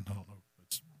seasoning. I don't know.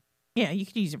 You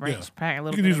could use a ranch pack.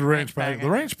 You could use a ranch pack. The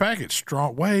ranch packet's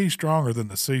strong, way stronger than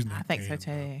the seasoning. I think so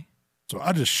too. So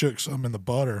I just shook some in the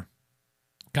butter,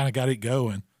 kind of got it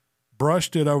going,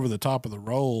 brushed it over the top of the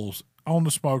rolls on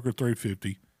the smoker,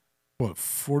 350.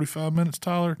 45 minutes,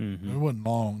 Tyler? Mm-hmm. It wasn't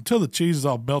long. Until the cheese is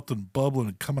all melted and bubbling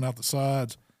and coming out the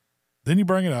sides. Then you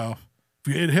bring it off.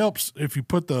 It helps if you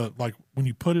put when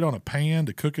you put it on a pan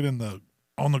to cook it on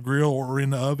the grill or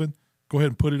in the oven, go ahead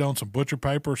and put it on some butcher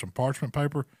paper, some parchment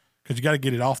paper, because you got to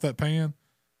get it off that pan.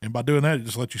 And by doing that, it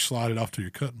just lets you slide it off to your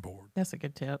cutting board. That's a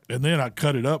good tip. And then I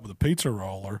cut it up with a pizza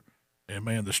roller, and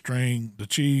man, the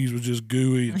cheese was just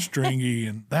gooey and stringy,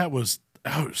 and that was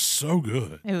so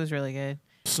good. It was really good.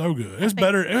 So good. It was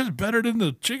better than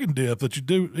the chicken dip that you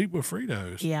do eat with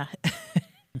Fritos. Yeah.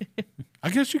 I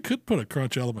guess you could put a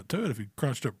crunch element to it if you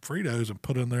crunched up Fritos and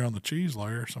put it in there on the cheese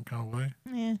layer some kind of way.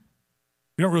 Yeah.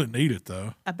 You don't really need it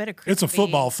though. I bet it's a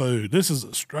football food. This is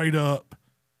a straight up.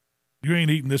 You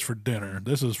ain't eating this for dinner.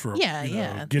 This is for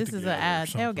This is a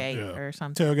tailgate or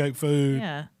something. Tailgate food.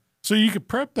 Yeah. So you could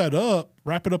prep that up,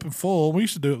 wrap it up in foil. We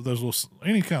used to do it with those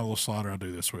any kind of little slider I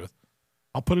do this with.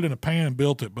 I'll put it in a pan and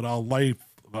build it, but I'll lay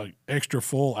like extra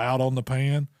full out on the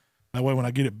pan. That way when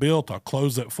I get it built, I'll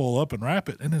close that full up and wrap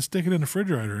it and then stick it in the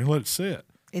refrigerator and let it sit.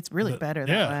 It's really better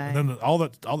that way. And then all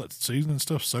that seasoning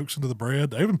stuff soaks into the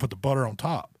bread. They even put the butter on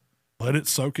top. Let it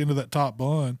soak into that top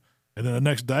bun. And then the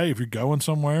next day, if you're going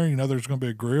somewhere, you know there's going to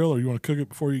be a grill or you want to cook it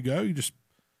before you go, you just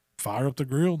fire up the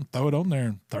grill and throw it on there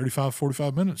in 35,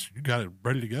 45 minutes. You got it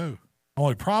ready to go.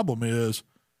 Only problem is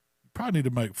you probably need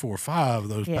to make 4 or 5 of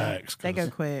those packs. They go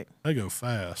quick. They go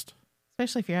fast.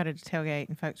 Especially if you're out at a tailgate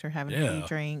and folks are having a few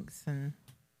drinks and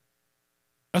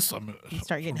you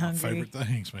start getting hungry. My favorite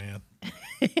things, man.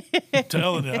 I'm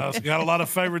telling you, I've got a lot of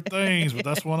favorite things, but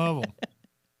that's one of them.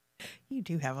 You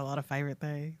do have a lot of favorite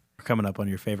things. We're coming up on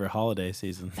your favorite holiday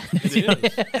season. It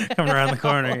is. Coming around the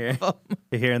corner here.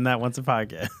 You're hearing that once a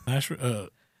podcast.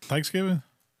 Thanksgiving?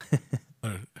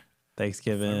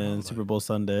 Thanksgiving, Super Bowl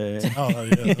Sunday. Oh,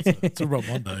 yeah. Super Bowl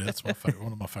Monday. That's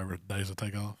one of my favorite days to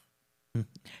take off.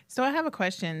 So I have a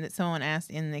question that someone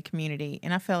asked in the community,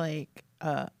 and I feel like,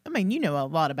 you know a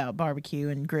lot about barbecue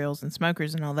and grills and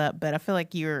smokers and all that, but I feel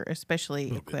like you're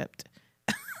especially equipped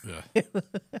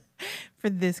for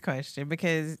this question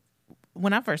because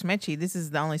when I first met you, this is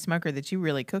the only smoker that you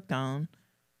really cooked on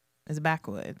is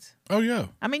backwoods. Oh, yeah.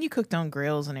 I mean, you cooked on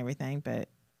grills and everything, but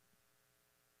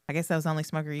I guess that was the only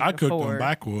smoker you could cooked afford. on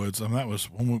backwoods. I mean, that was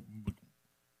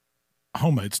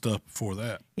homemade stuff before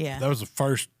that. Yeah. That was the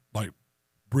first,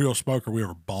 real smoker we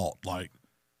ever bought,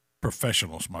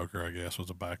 professional smoker, I guess, was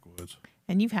a backwoods.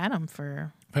 And you've had them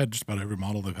for... I've had just about every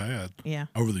model they've had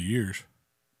over the years.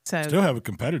 So still have a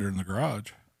competitor in the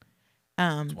garage.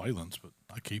 It's Wayland's, but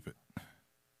I keep it.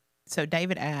 So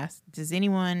David asked, does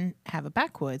anyone have a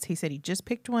backwoods? He said he just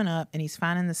picked one up and he's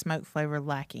finding the smoke flavor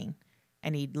lacking.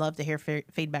 And he'd love to hear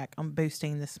feedback on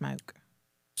boosting the smoke.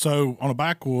 So on a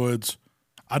backwoods,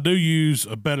 I do use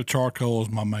a bed of charcoal as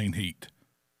my main heat.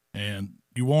 And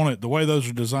you want it, the way those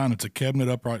are designed, it's a cabinet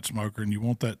upright smoker, and you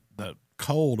want that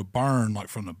coal to burn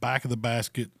from the back of the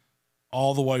basket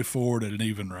all the way forward at an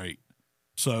even rate.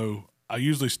 So I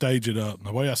usually stage it up. And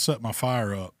the way I set my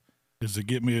fire up is to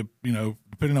get me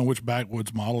depending on which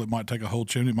backwoods model, it might take a whole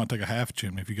chimney, it might take a half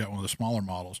chimney if you got one of the smaller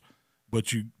models.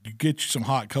 But you get you some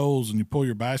hot coals and you pull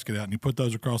your basket out and you put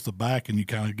those across the back and you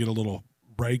kind of get a little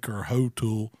rake or a hoe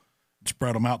tool and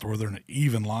spread them out to where they're in an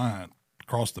even line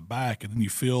across the back, and then you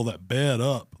fill that bed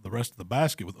up, the rest of the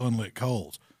basket, with unlit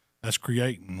coals. That's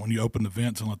creating, when you open the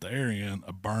vents and let the air in,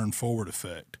 a burn forward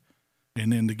effect.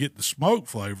 And then to get the smoke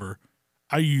flavor,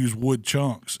 I use wood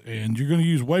chunks, and you're going to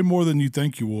use way more than you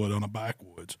think you would on a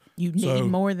backwoods. You need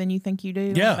more than you think you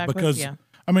do? Yeah, because,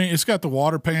 I mean, it's got the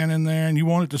water pan in there, and you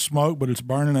want it to smoke, but it's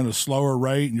burning at a slower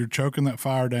rate, and you're choking that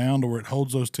fire down to where it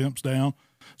holds those temps down.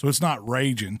 So it's not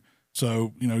raging.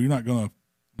 So, you're not going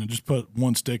to just put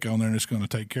one stick on there and it's going to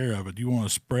take care of it. You want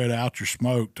to spread out your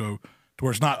smoke to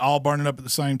where it's not all burning up at the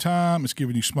same time. It's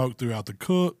giving you smoke throughout the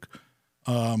cook.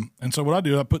 And so what I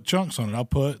do, I put chunks on it. I'll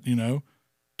put, 2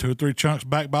 or 3 chunks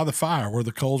back by the fire where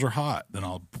the coals are hot. Then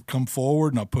I'll come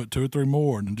forward and I'll put 2 or 3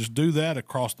 more and just do that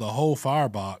across the whole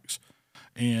firebox.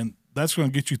 And that's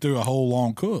going to get you through a whole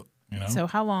long cook. So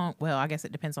how long? Well, I guess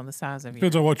it depends on the size of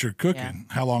Depends on what you're cooking,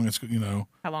 how long it's,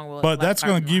 How long will it But that's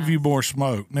going to give you more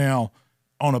smoke. Now,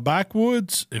 on a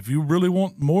backwoods, if you really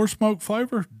want more smoke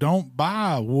flavor, don't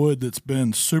buy wood that's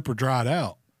been super dried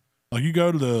out. Like you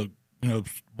go to the,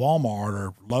 Walmart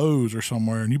or Lowe's or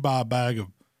somewhere and you buy a bag of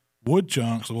wood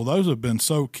chunks. Well, those have been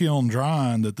so kiln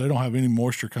drying that they don't have any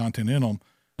moisture content in them,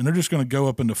 and they're just going to go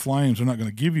up into flames. They're not going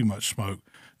to give you much smoke.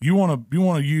 You want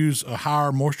to use a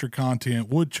higher moisture content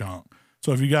wood chunk.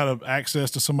 So if you got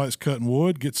access to somebody that's cutting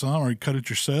wood, get some, or you cut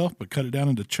it yourself, but cut it down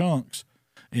into chunks,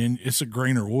 and it's a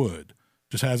greener wood.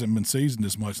 Just hasn't been seasoned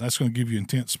as much. That's going to give you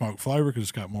intense smoke flavor because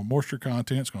it's got more moisture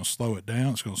content. It's going to slow it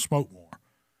down. It's going to smoke more.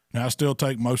 Now I still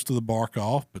take most of the bark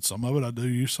off, but some of it I do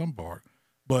use some bark.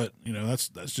 But that's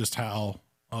just how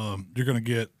you're going to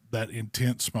get that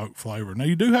intense smoke flavor. Now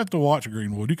you do have to watch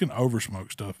green wood. You can over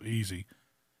smoke stuff easy,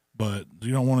 but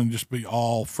you don't want to just be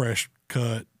all fresh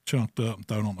cut, chunked up and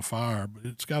thrown on the fire. But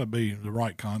it's got to be the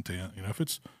right content. If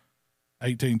it's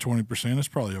 18-20%, it's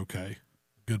probably okay.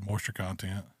 Good moisture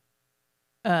content.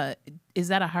 Is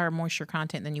that a higher moisture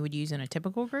content than you would use in a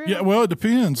typical grill? Yeah, well, it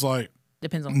depends.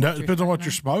 Depends on what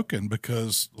you're smoking,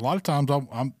 because a lot of times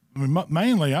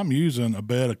mainly I'm using a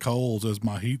bed of coals as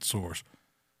my heat source.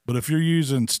 But if you're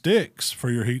using sticks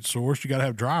for your heat source, you got to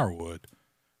have drier wood,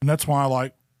 and that's why,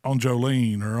 like on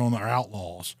Jolene or on our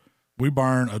Outlaws, we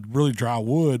burn a really dry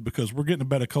wood because we're getting a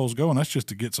bed of coals going. That's just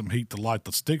to get some heat to light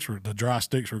the dry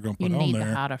sticks we're going to put on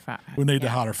there. We need the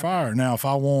hotter fire. Now, if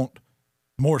I want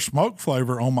more smoke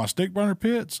flavor on my stick burner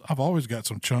pits, I've always got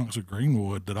some chunks of green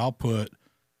wood that I'll put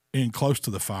in close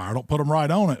to the fire. I don't put them right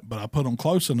on it, but I put them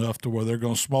close enough to where they're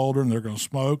going to smolder and they're going to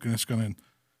smoke, and it's going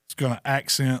to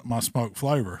accent my smoke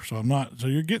flavor. So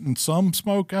you're getting some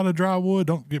smoke out of dry wood.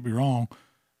 Don't get me wrong.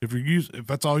 If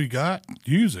that's all you got,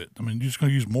 use it. I mean, you're just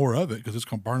going to use more of it because it's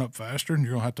going to burn up faster, and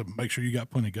you're going to have to make sure you got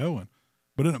plenty going.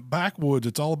 But in a backwoods,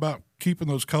 it's all about keeping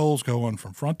those coals going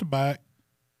from front to back,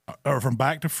 or from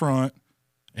back to front,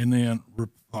 and then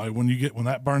when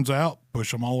that burns out,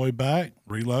 push them all the way back,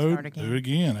 reload, do it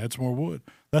again, add some more wood.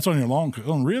 That's on your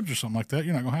on ribs or something like that.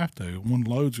 You're not going to have to. One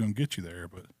load's going to get you there,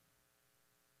 but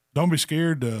don't be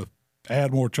scared to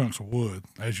add more chunks of wood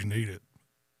as you need it.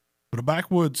 But a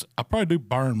backwoods, I probably do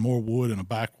burn more wood in a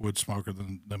backwoods smoker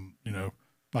than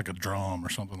like a drum or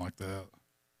something like that.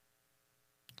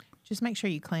 Just make sure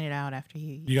you clean it out after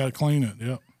you use it. You got to clean it,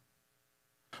 yep.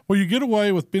 Well, you get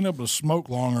away with being able to smoke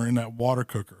longer in that water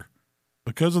cooker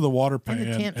because of the water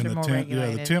pan and the temps are regulated.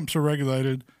 Yeah, the temps are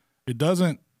regulated. It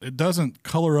doesn't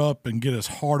color up and get as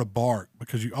hard a bark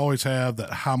because you always have that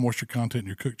high moisture content in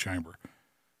your cook chamber,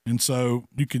 and so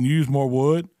you can use more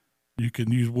wood. You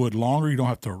can use wood longer. You don't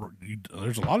have to.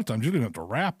 There's a lot of times you don't have to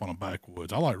wrap on a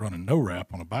backwoods. I like running no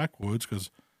wrap on a backwoods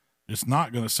because it's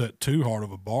not going to set too hard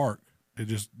of a bark. It's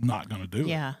just not going to do it.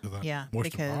 Yeah.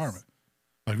 Moisture environment.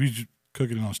 Like if you just cook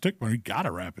it on a stick burner, you got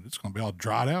to wrap it. It's going to be all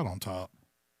dried out on top.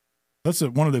 That's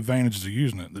one of the advantages of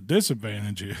using it. The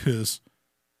disadvantage is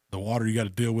the water you got to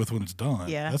deal with when it's done.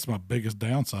 Yeah. That's my biggest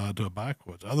downside to a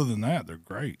backwoods. Other than that, they're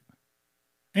great.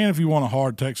 And if you want a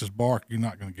hard Texas bark, you're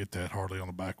not going to get that hardly on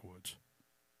the backwoods.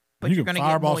 But you can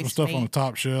fireball some stuff on the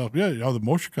top shelf. Yeah, the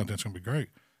moisture content's going to be great.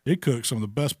 It cooks some of the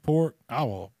best pork. I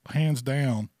will, hands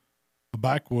down, the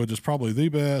backwoods is probably the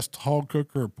best hog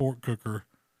cooker or pork cooker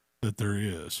that there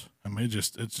is. I mean,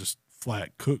 it's just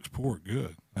flat cooks pork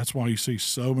good. That's why you see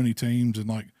so many teams in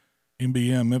like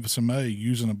NBM, Memphis, and May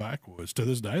using the backwoods. To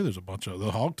this day, there's a bunch of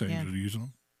the hog teams that are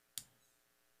using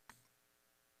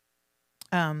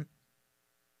them.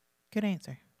 Good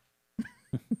answer.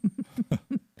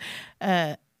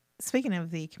 Speaking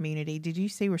of the community, did you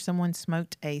see where someone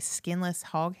smoked a skinless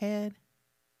hog head?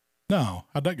 No,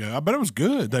 how'd that go? I bet it was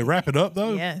good. They wrap it up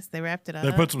though. Yes, they wrapped it up.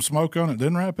 They put some smoke on it,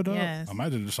 then wrap it up. Yes. I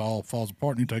imagine it just all falls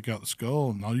apart, and you take out the skull,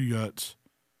 and all you got.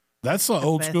 That's the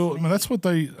old school. I mean, that's what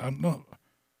they. I know.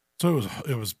 So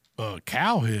it was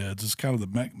cow heads. It's kind of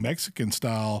the Mexican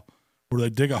style where they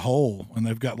dig a hole, and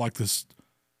they've got like this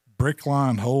brick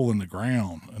lined hole in the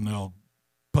ground, and they'll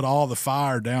put all the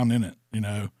fire down in it,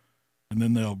 and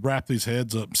then they'll wrap these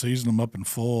heads up, season them up in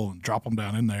full, and drop them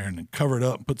down in there, and then cover it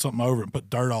up and put something over it, and put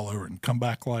dirt all over it, and come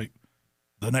back like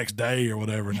the next day or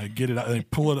whatever, and they get it out. They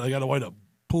pull it. They got a way to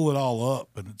pull it all up,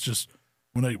 and it's just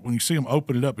when you see them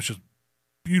open it up, it's just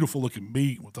beautiful looking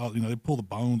meat with all they pull the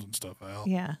bones and stuff out.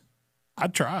 Yeah,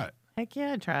 I'd try it. Heck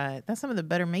yeah, I'd try it. That's some of the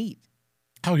better meat.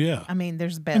 Oh yeah. I mean,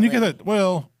 there's better. And you get that.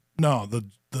 Well, no, the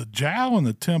jowl and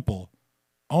the temple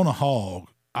on a hog,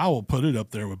 I will put it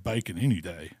up there with bacon any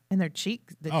day. And their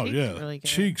cheeks. The cheeks are really good.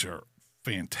 Cheeks are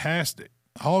fantastic.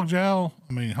 Hog jowl.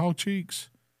 I mean, hog cheeks.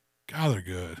 God, they're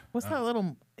good. What's that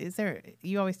little? Is there?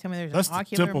 You always tell me there's that's an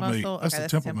ocular temple muscle. Meat. That's okay, the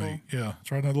temple meat. Yeah,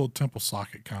 it's right in that little temple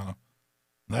socket kind of.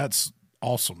 That's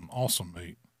awesome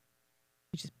meat.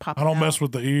 You just pop. I don't mess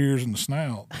with the ears and the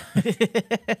snout,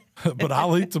 but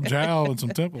I'll eat some jowl and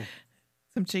some temple.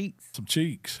 Some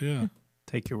cheeks. Yeah.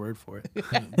 Take your word for it.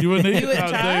 You wouldn't eat it.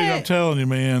 Try it. I'm telling you,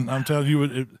 man. I'm telling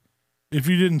you, if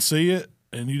you didn't see it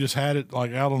and you just had it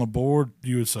like out on a board,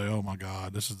 you would say, "Oh my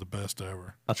God, this is the best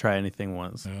ever." I'll try anything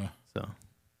once. Yeah. So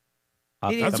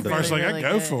that's the first thing I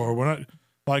go for when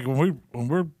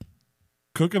we're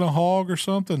cooking a hog or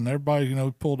something. Everybody,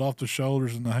 pulled off the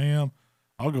shoulders and the ham.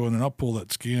 I'll go in there and I'll pull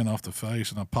that skin off the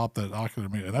face and I'll pop that ocular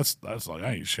meat. And that's like,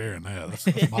 I ain't sharing that.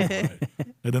 That's my meat.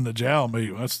 And then the jowl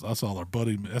meat, that's all our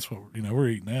buddy. That's what, we're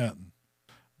eating that. And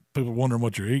people wondering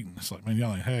what you're eating. It's like, man,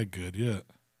 y'all ain't had good yet.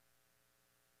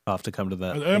 I'll have to come to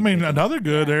that. I mean, another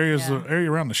good area is the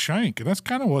area around the shank. And that's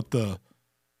kind of what the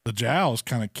jowl is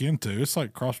kind of kin to. It's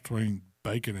like cross between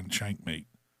bacon and shank meat.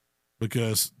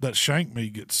 Because that shank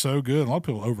meat gets so good. A lot of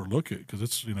people overlook it because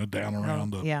it's, down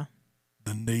around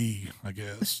the knee, I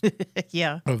guess,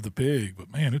 of the pig.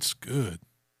 But man, it's good.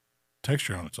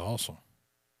 Texture on it's awesome.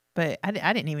 But I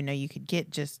didn't even know you could get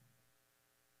just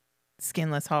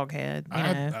skinless hog head.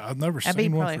 I've never That'd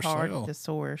seen be one probably for hard sale. to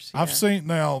source. I've seen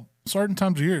now certain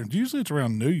times of year. Usually it's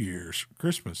around New Year's,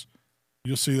 Christmas.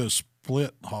 You'll see those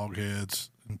split hog heads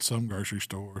in some grocery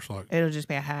stores. Like it'll just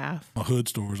be a half. My hood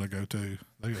stores I go to,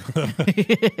 you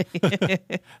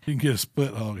can get a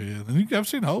split hog head, and I've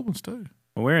seen whole ones too.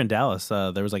 When we were in Dallas,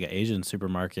 there was like an Asian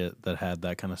supermarket that had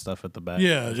that kind of stuff at the back.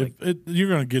 Yeah, you're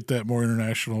going to get that more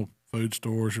international food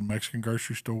stores or Mexican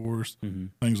grocery stores,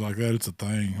 things like that. It's a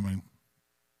thing. I mean,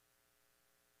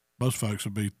 most folks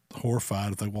would be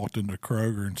horrified if they walked into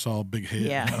Kroger and saw a big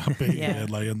head, head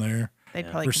laying there.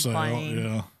 They'd probably complain.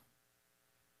 Yeah.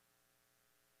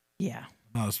 Yeah.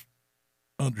 Not as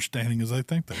understanding as they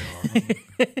think they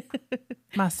are.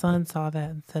 My son saw that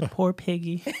and said, "Poor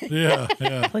piggy." Yeah.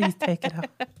 Please take it out.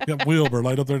 Got Wilbur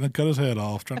laid up there and cut his head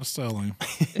off trying to sell him.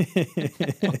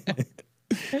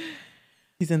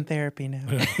 He's in therapy now.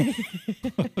 Yeah.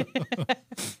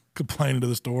 Complaining to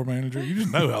the store manager. You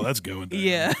just know how that's going down.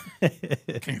 Yeah.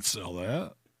 Can't sell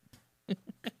that.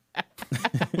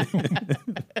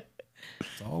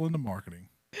 It's all in the marketing.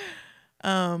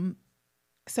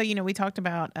 So, we talked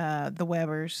about the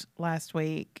Webbers last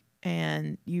week,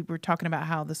 and you were talking about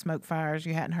how the smoke fires,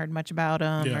 you hadn't heard much about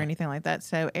them or anything like that.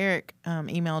 So Eric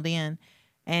emailed in,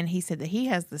 and he said that he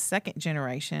has the second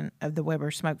generation of the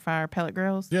Weber smoke fire pellet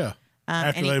grills. Yeah.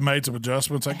 After they made some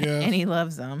adjustments, I guess. And he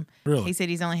loves them. Really? He said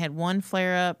he's only had one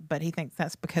flare up, but he thinks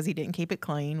that's because he didn't keep it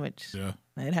clean, which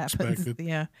it happens. Expected.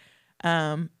 Yeah.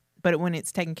 But when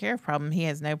it's taking care of problem, he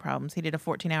has no problems. He did a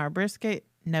 14-hour brisket,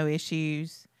 no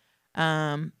issues.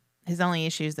 His only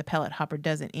issue is the pellet hopper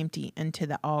doesn't empty into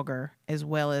the auger as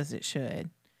well as it should.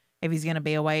 If he's going to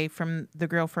be away from the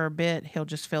grill for a bit, he'll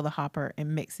just fill the hopper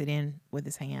and mix it in with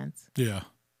his hands. Yeah.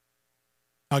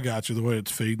 I got you, the way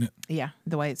it's feeding it. Yeah,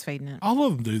 the way it's feeding it. All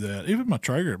of them do that. Even my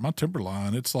Traeger, my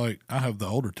Timberline, it's like I have the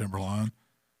older Timberline,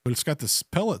 but it's got this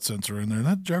pellet sensor in there, and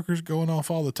that joker's going off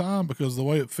all the time because the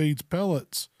way it feeds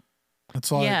pellets,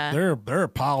 it's like they're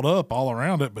piled up all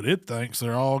around it, but it thinks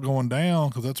they're all going down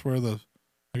because that's where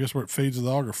where it feeds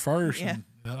the auger first. Yeah.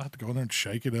 And I have to go in there and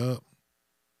shake it up.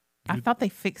 I thought they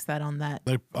fixed that on that.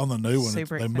 On the new one,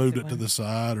 they moved it to one. the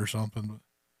side or something. But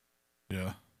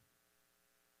yeah.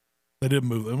 They did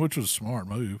move it, which was a smart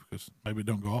move because maybe it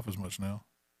don't go off as much now.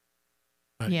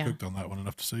 I hadn't cooked on that one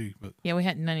enough to see, but yeah, we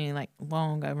hadn't done any like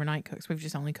long overnight cooks. We've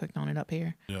just only cooked on it up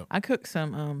here. Yeah, I cooked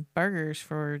some burgers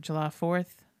for July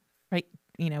 4th. Right,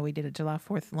 we did a July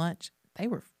 4th lunch. They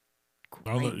were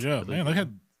great. Man, they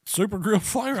had super grilled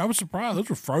flavor. I was surprised. Those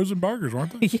were frozen burgers,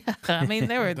 weren't they? Yeah, I mean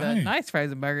they were the nice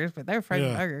frozen burgers, but they were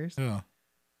frozen burgers. Yeah,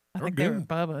 I think they were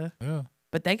Bubba. Yeah,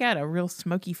 but they got a real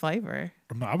smoky flavor.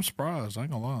 I'm surprised. I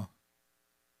ain't gonna lie.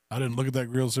 I didn't look at that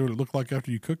grill to see what it looked like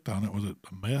after you cooked on it. Was it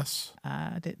a mess?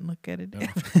 I didn't look at it.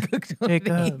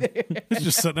 It's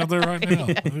just sitting out there right now.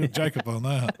 Jacob on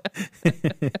that.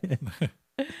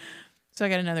 So I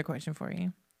got another question for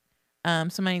you.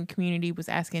 Somebody in the community was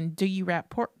asking, do you wrap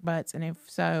pork butts? And if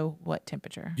so, what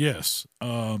temperature? Yes.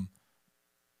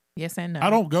 Yes and no. I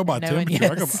don't go by No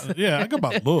temperature. yes. I go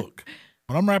by look.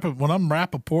 When I'm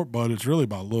wrapping pork butt, it's really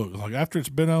by look. Like after it's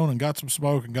been on and got some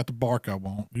smoke and got the bark I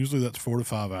want, usually that's 4 to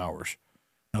 5 hours.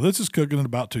 Now this is cooking at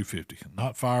about 250,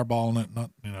 not fireballing it,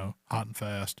 not hot and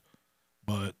fast.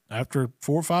 But after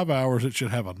 4 or 5 hours, it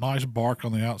should have a nice bark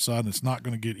on the outside, and it's not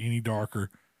going to get any darker.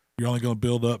 You're only going to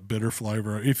build up bitter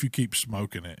flavor if you keep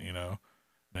smoking it.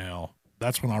 Now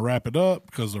that's when I wrap it up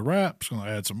because the wrap's going to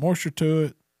add some moisture to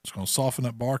it. It's going to soften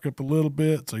that bark up a little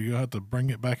bit, so you have to bring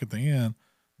it back at the end.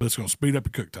 But it's going to speed up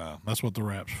your cook time. That's what the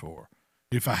wrap's for.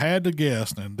 If I had to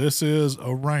guess, and this is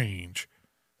a range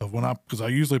of because I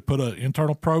usually put an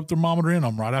internal probe thermometer in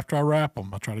them right after I wrap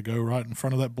them. I try to go right in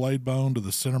front of that blade bone to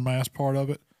the center mass part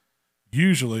of it.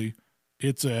 Usually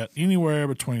it's at anywhere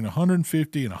between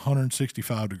 150 and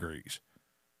 165 degrees.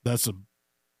 That's the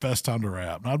best time to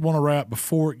wrap. And I'd want to wrap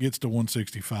before it gets to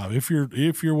 165. If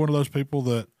you're one of those people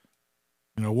that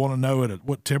want to know at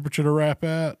what temperature to wrap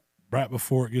at, right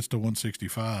before it gets to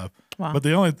 165. Wow. But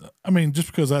just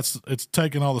because it's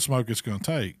taking all the smoke it's going to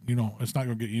take, it's not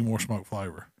going to get any more smoke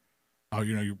flavor.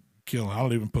 You're killing. I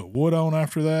don't even put wood on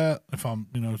after that. If I'm,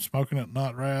 smoking it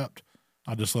not wrapped,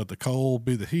 I just let the coal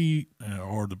be the heat,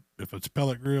 if it's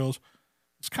pellet grills,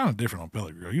 it's kind of different on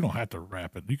pellet grill. You don't have to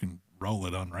wrap it. You can roll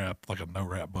it unwrapped like a no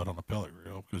wrap butt on a pellet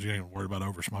grill because you ain't worried about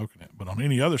over smoking it. But on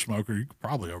any other smoker, you could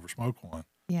probably over smoke one.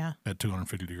 Yeah. At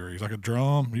 250 degrees, like a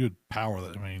drum, you would power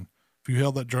that. I mean, if you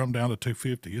held that drum down to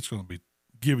 250, it's going to be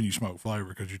giving you smoke flavor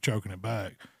because you're choking it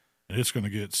back, and it's going to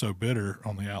get so bitter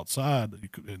on the outside that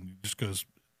just because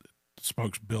the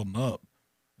smoke's building up,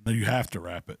 then you have to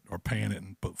wrap it or pan it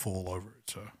and put full over it.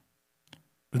 So,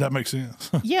 did that make sense?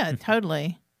 Yeah,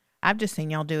 totally. I've just seen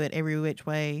y'all do it every which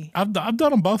way. I've done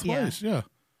them both ways. Yeah,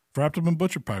 wrapped them in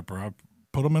butcher paper. I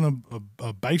put them in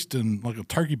a basting like a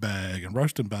turkey bag and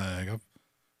roasting bag.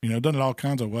 I've done it all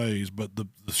kinds of ways, but the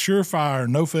surefire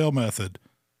no-fail method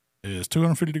is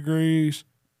 250 degrees,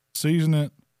 season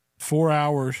it, 4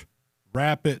 hours,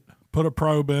 wrap it, put a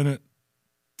probe in it,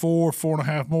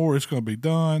 4.5 more, it's going to be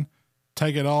done.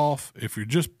 Take it off. If you're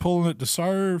just pulling it to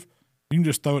serve, you can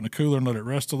just throw it in the cooler and let it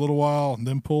rest a little while and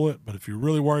then pull it. But if you're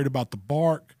really worried about the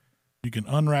bark, you can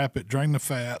unwrap it, drain the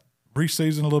fat,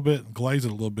 re-season a little bit, and glaze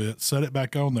it a little bit, set it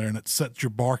back on there, and it sets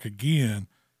your bark again.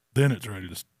 Then it's ready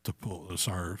to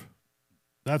serve.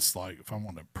 That's like if I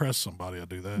want to impress somebody, I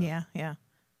do that. Yeah, yeah.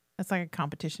 That's like a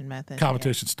competition method.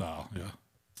 Competition style, yeah.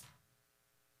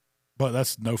 But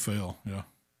that's no fail, yeah.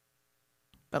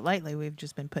 But lately, we've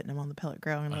just been putting them on the pellet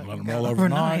grill and let them roll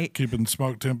overnight, keeping the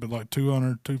smoke temp at like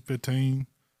 200, 215.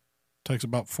 Takes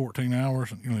about 14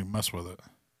 hours, and you don't even mess with it.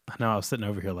 I know. I was sitting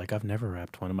over here like, I've never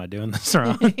wrapped one. Am I doing this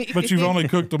wrong? But you've only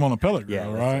cooked them on a pellet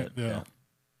grill, right? Yeah.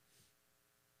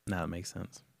 No, that makes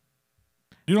sense.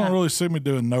 You don't really see me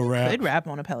doing no wraps. Could wrap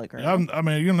on a pellet grill. I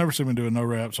mean, you'll never see me doing no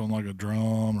wraps on like a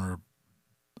drum or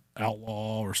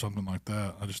outlaw or something like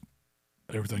that.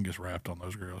 Everything gets wrapped on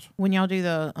those grills. When y'all do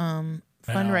the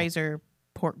fundraiser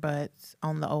pork butts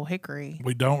on the old hickory,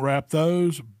 we don't wrap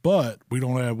those, but we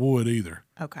don't add wood either.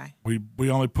 Okay. We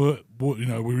only put wood.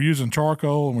 We're using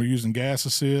charcoal and we're using gas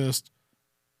assist.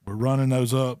 We're running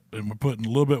those up and we're putting a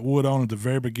little bit of wood on at the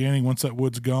very beginning. Once that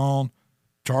wood's gone,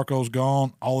 charcoal's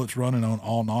gone, all it's running on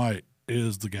all night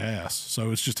is the gas.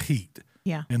 So it's just heat.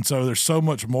 Yeah. And so there's so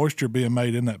much moisture being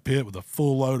made in that pit with a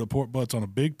full load of pork butts on a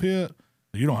big pit,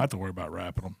 you don't have to worry about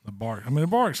wrapping them. The bark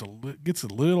gets a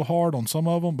little hard on some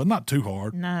of them, but not too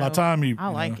hard. No. By the time I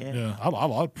like it. Yeah,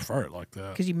 I prefer it like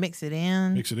that. Because you mix it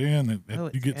in. And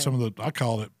you get some of the, I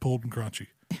call it pulled and crunchy.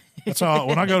 That's how,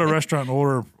 when I go to a restaurant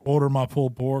and order my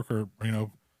pulled pork or,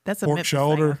 that's a pork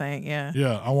shoulder thing, yeah.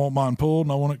 Yeah, I want mine pulled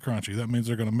and I want it crunchy. That means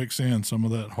they're going to mix in some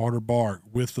of that harder bark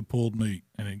with the pulled meat,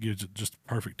 and it gives it just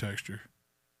perfect texture.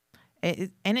 And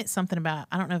it's something about,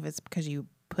 I don't know if it's because you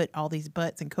put all these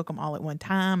butts and cook them all at one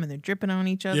time and they're dripping on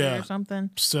each other or something.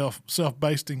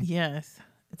 Self-basting. Yes.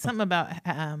 It's something about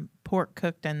pork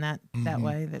cooked in that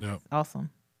way that's awesome.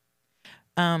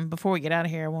 Before we get out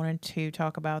of here, I wanted to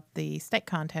talk about the steak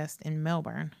contest in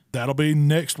Melbourne. That'll be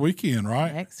next weekend,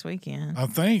 right? Next weekend.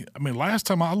 Last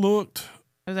time I looked,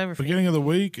 it was over beginning of the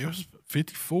week, it was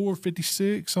 54,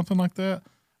 56, something like that.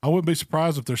 I wouldn't be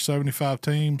surprised if there's 75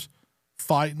 teams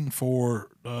fighting for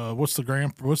what's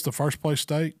the first place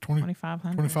steak?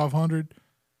 2,500.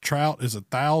 Trout is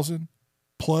 1,000.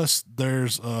 Plus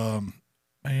there's I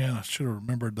should have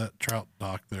remembered that trout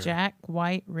dock there. Jack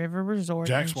White River Resort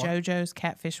and JoJo's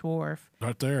Catfish Wharf.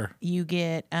 Right there. You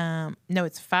get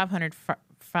it's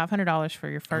 $500 for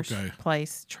your first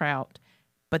place trout.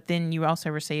 But then you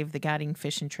also receive the guiding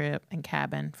fishing trip and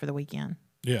cabin for the weekend.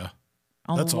 Yeah.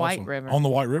 On That's the White awesome. River. On the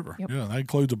White River. Yep. Yeah. That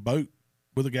includes a boat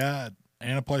with a guide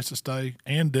and a place to stay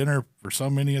and dinner for so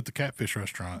many at the Catfish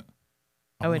restaurant.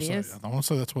 I want to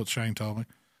say that's what Shane told me.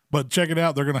 But check it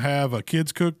out. They're going to have a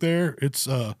kids cook there. It's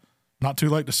not too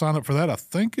late to sign up for that. I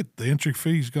think the entry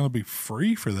fee is going to be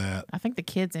free for that. I think the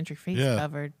kids' entry fee is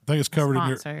covered. I think it's covered in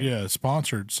your it's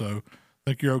sponsored. So I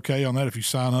think you're okay on that if you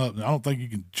sign up. I don't think you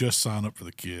can just sign up for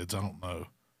the kids. I don't know.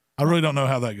 I really don't know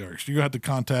how that works. You're going to have to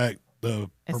contact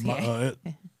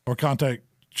or contact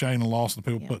Shane and Lawson,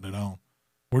 the people putting it on.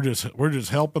 We're just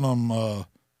helping them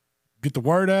get the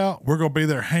word out. We're going to be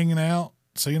there hanging out,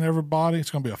 seeing everybody. It's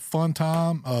going to be a fun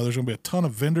time. There's going to be a ton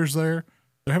of vendors there.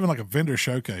 They're having like a vendor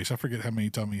showcase. I forget how many he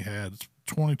told me he had. It's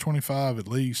 20, 25 at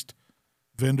least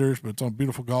vendors, but it's on a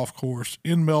beautiful golf course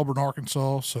in Melbourne,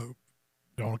 Arkansas. So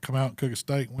if you want to come out and cook a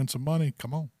steak and win some money,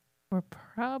 come on. We're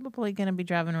probably going to be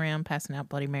driving around passing out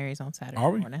Bloody Marys on Saturday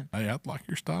morning. Hey, I like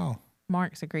your style.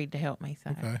 Mark's agreed to help me.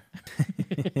 So. Okay.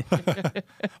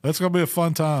 That's going to be a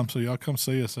fun time. So y'all come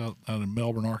see us out in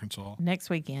Melbourne, Arkansas. Next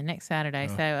Saturday.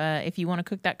 So if you want to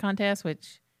cook that contest,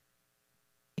 which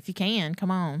if you can, come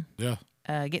on. Yeah.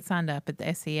 Get signed up at the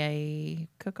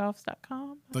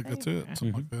SCAcookoffs.com. I think that's it.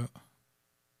 Something like that.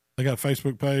 They got a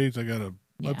Facebook page. They got a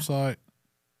website.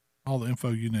 All the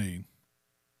info you need.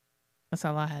 That's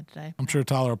all I had today. I'm sure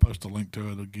Tyler will post a link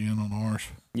to it again on ours.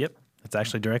 Yep. It's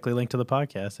actually directly linked to the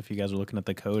podcast. If you guys are looking at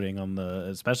the coding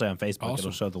especially on Facebook,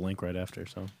 It'll show the link right after.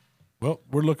 So, well,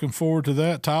 we're looking forward to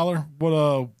that. Tyler,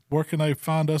 where can they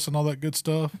find us and all that good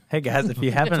stuff? Hey guys, if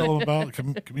you haven't, tell them about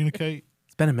it, communicate.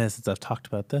 It's been a minute since I've talked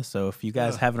about this, so if you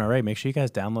guys haven't already, make sure you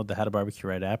guys download the How to Barbecue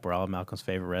Right app, where all of Malcolm's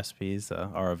favorite recipes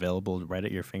are available right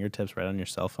at your fingertips, right on your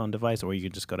cell phone device, or you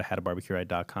can just go to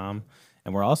howtobarbecueright.com.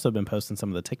 And we're also been posting some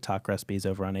of the TikTok recipes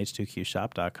over on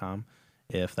h2qshop.com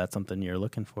if that's something you're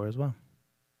looking for as well.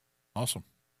 Awesome.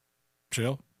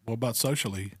 Michelle, what about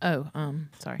socially? Oh,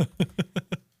 sorry.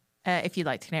 If you'd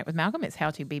like to connect with Malcolm, it's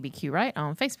How to BBQ Right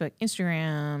on Facebook,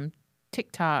 Instagram,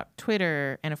 TikTok,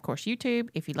 Twitter, and of course YouTube.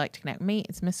 If you'd like to connect with me,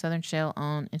 it's Miss Southern Shell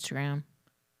on Instagram.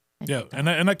 Yeah, and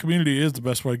that community is the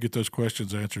best way to get those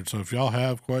questions answered. So if y'all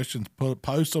have questions,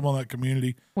 post them on that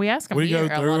community. We ask them. We go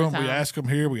through them. We ask them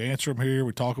here. We answer them here.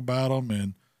 We talk about them,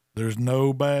 and there's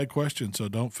no bad questions. So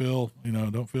don't feel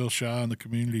shy in the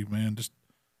community, man. Just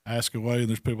ask away, and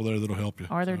there's people there that'll help you.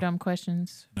 Are there dumb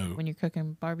questions? No. When you're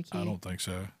cooking barbecue? I don't think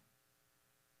so.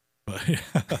 But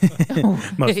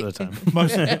most of the time.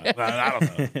 I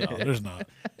don't know. No, there's not.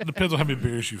 It depends on how many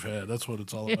beers you've had. That's what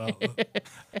it's all about.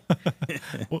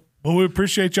 well, we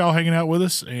appreciate y'all hanging out with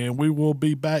us, and we will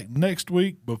be back next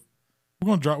week. But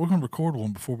we're gonna record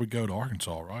one before we go to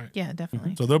Arkansas, right? Yeah,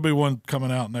 definitely. So there'll be one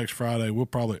coming out next Friday. We'll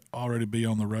probably already be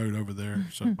on the road over there.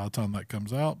 So by the time that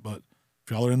comes out, but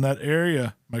if y'all are in that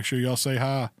area, make sure y'all say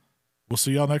hi. We'll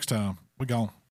see y'all next time. We're gone.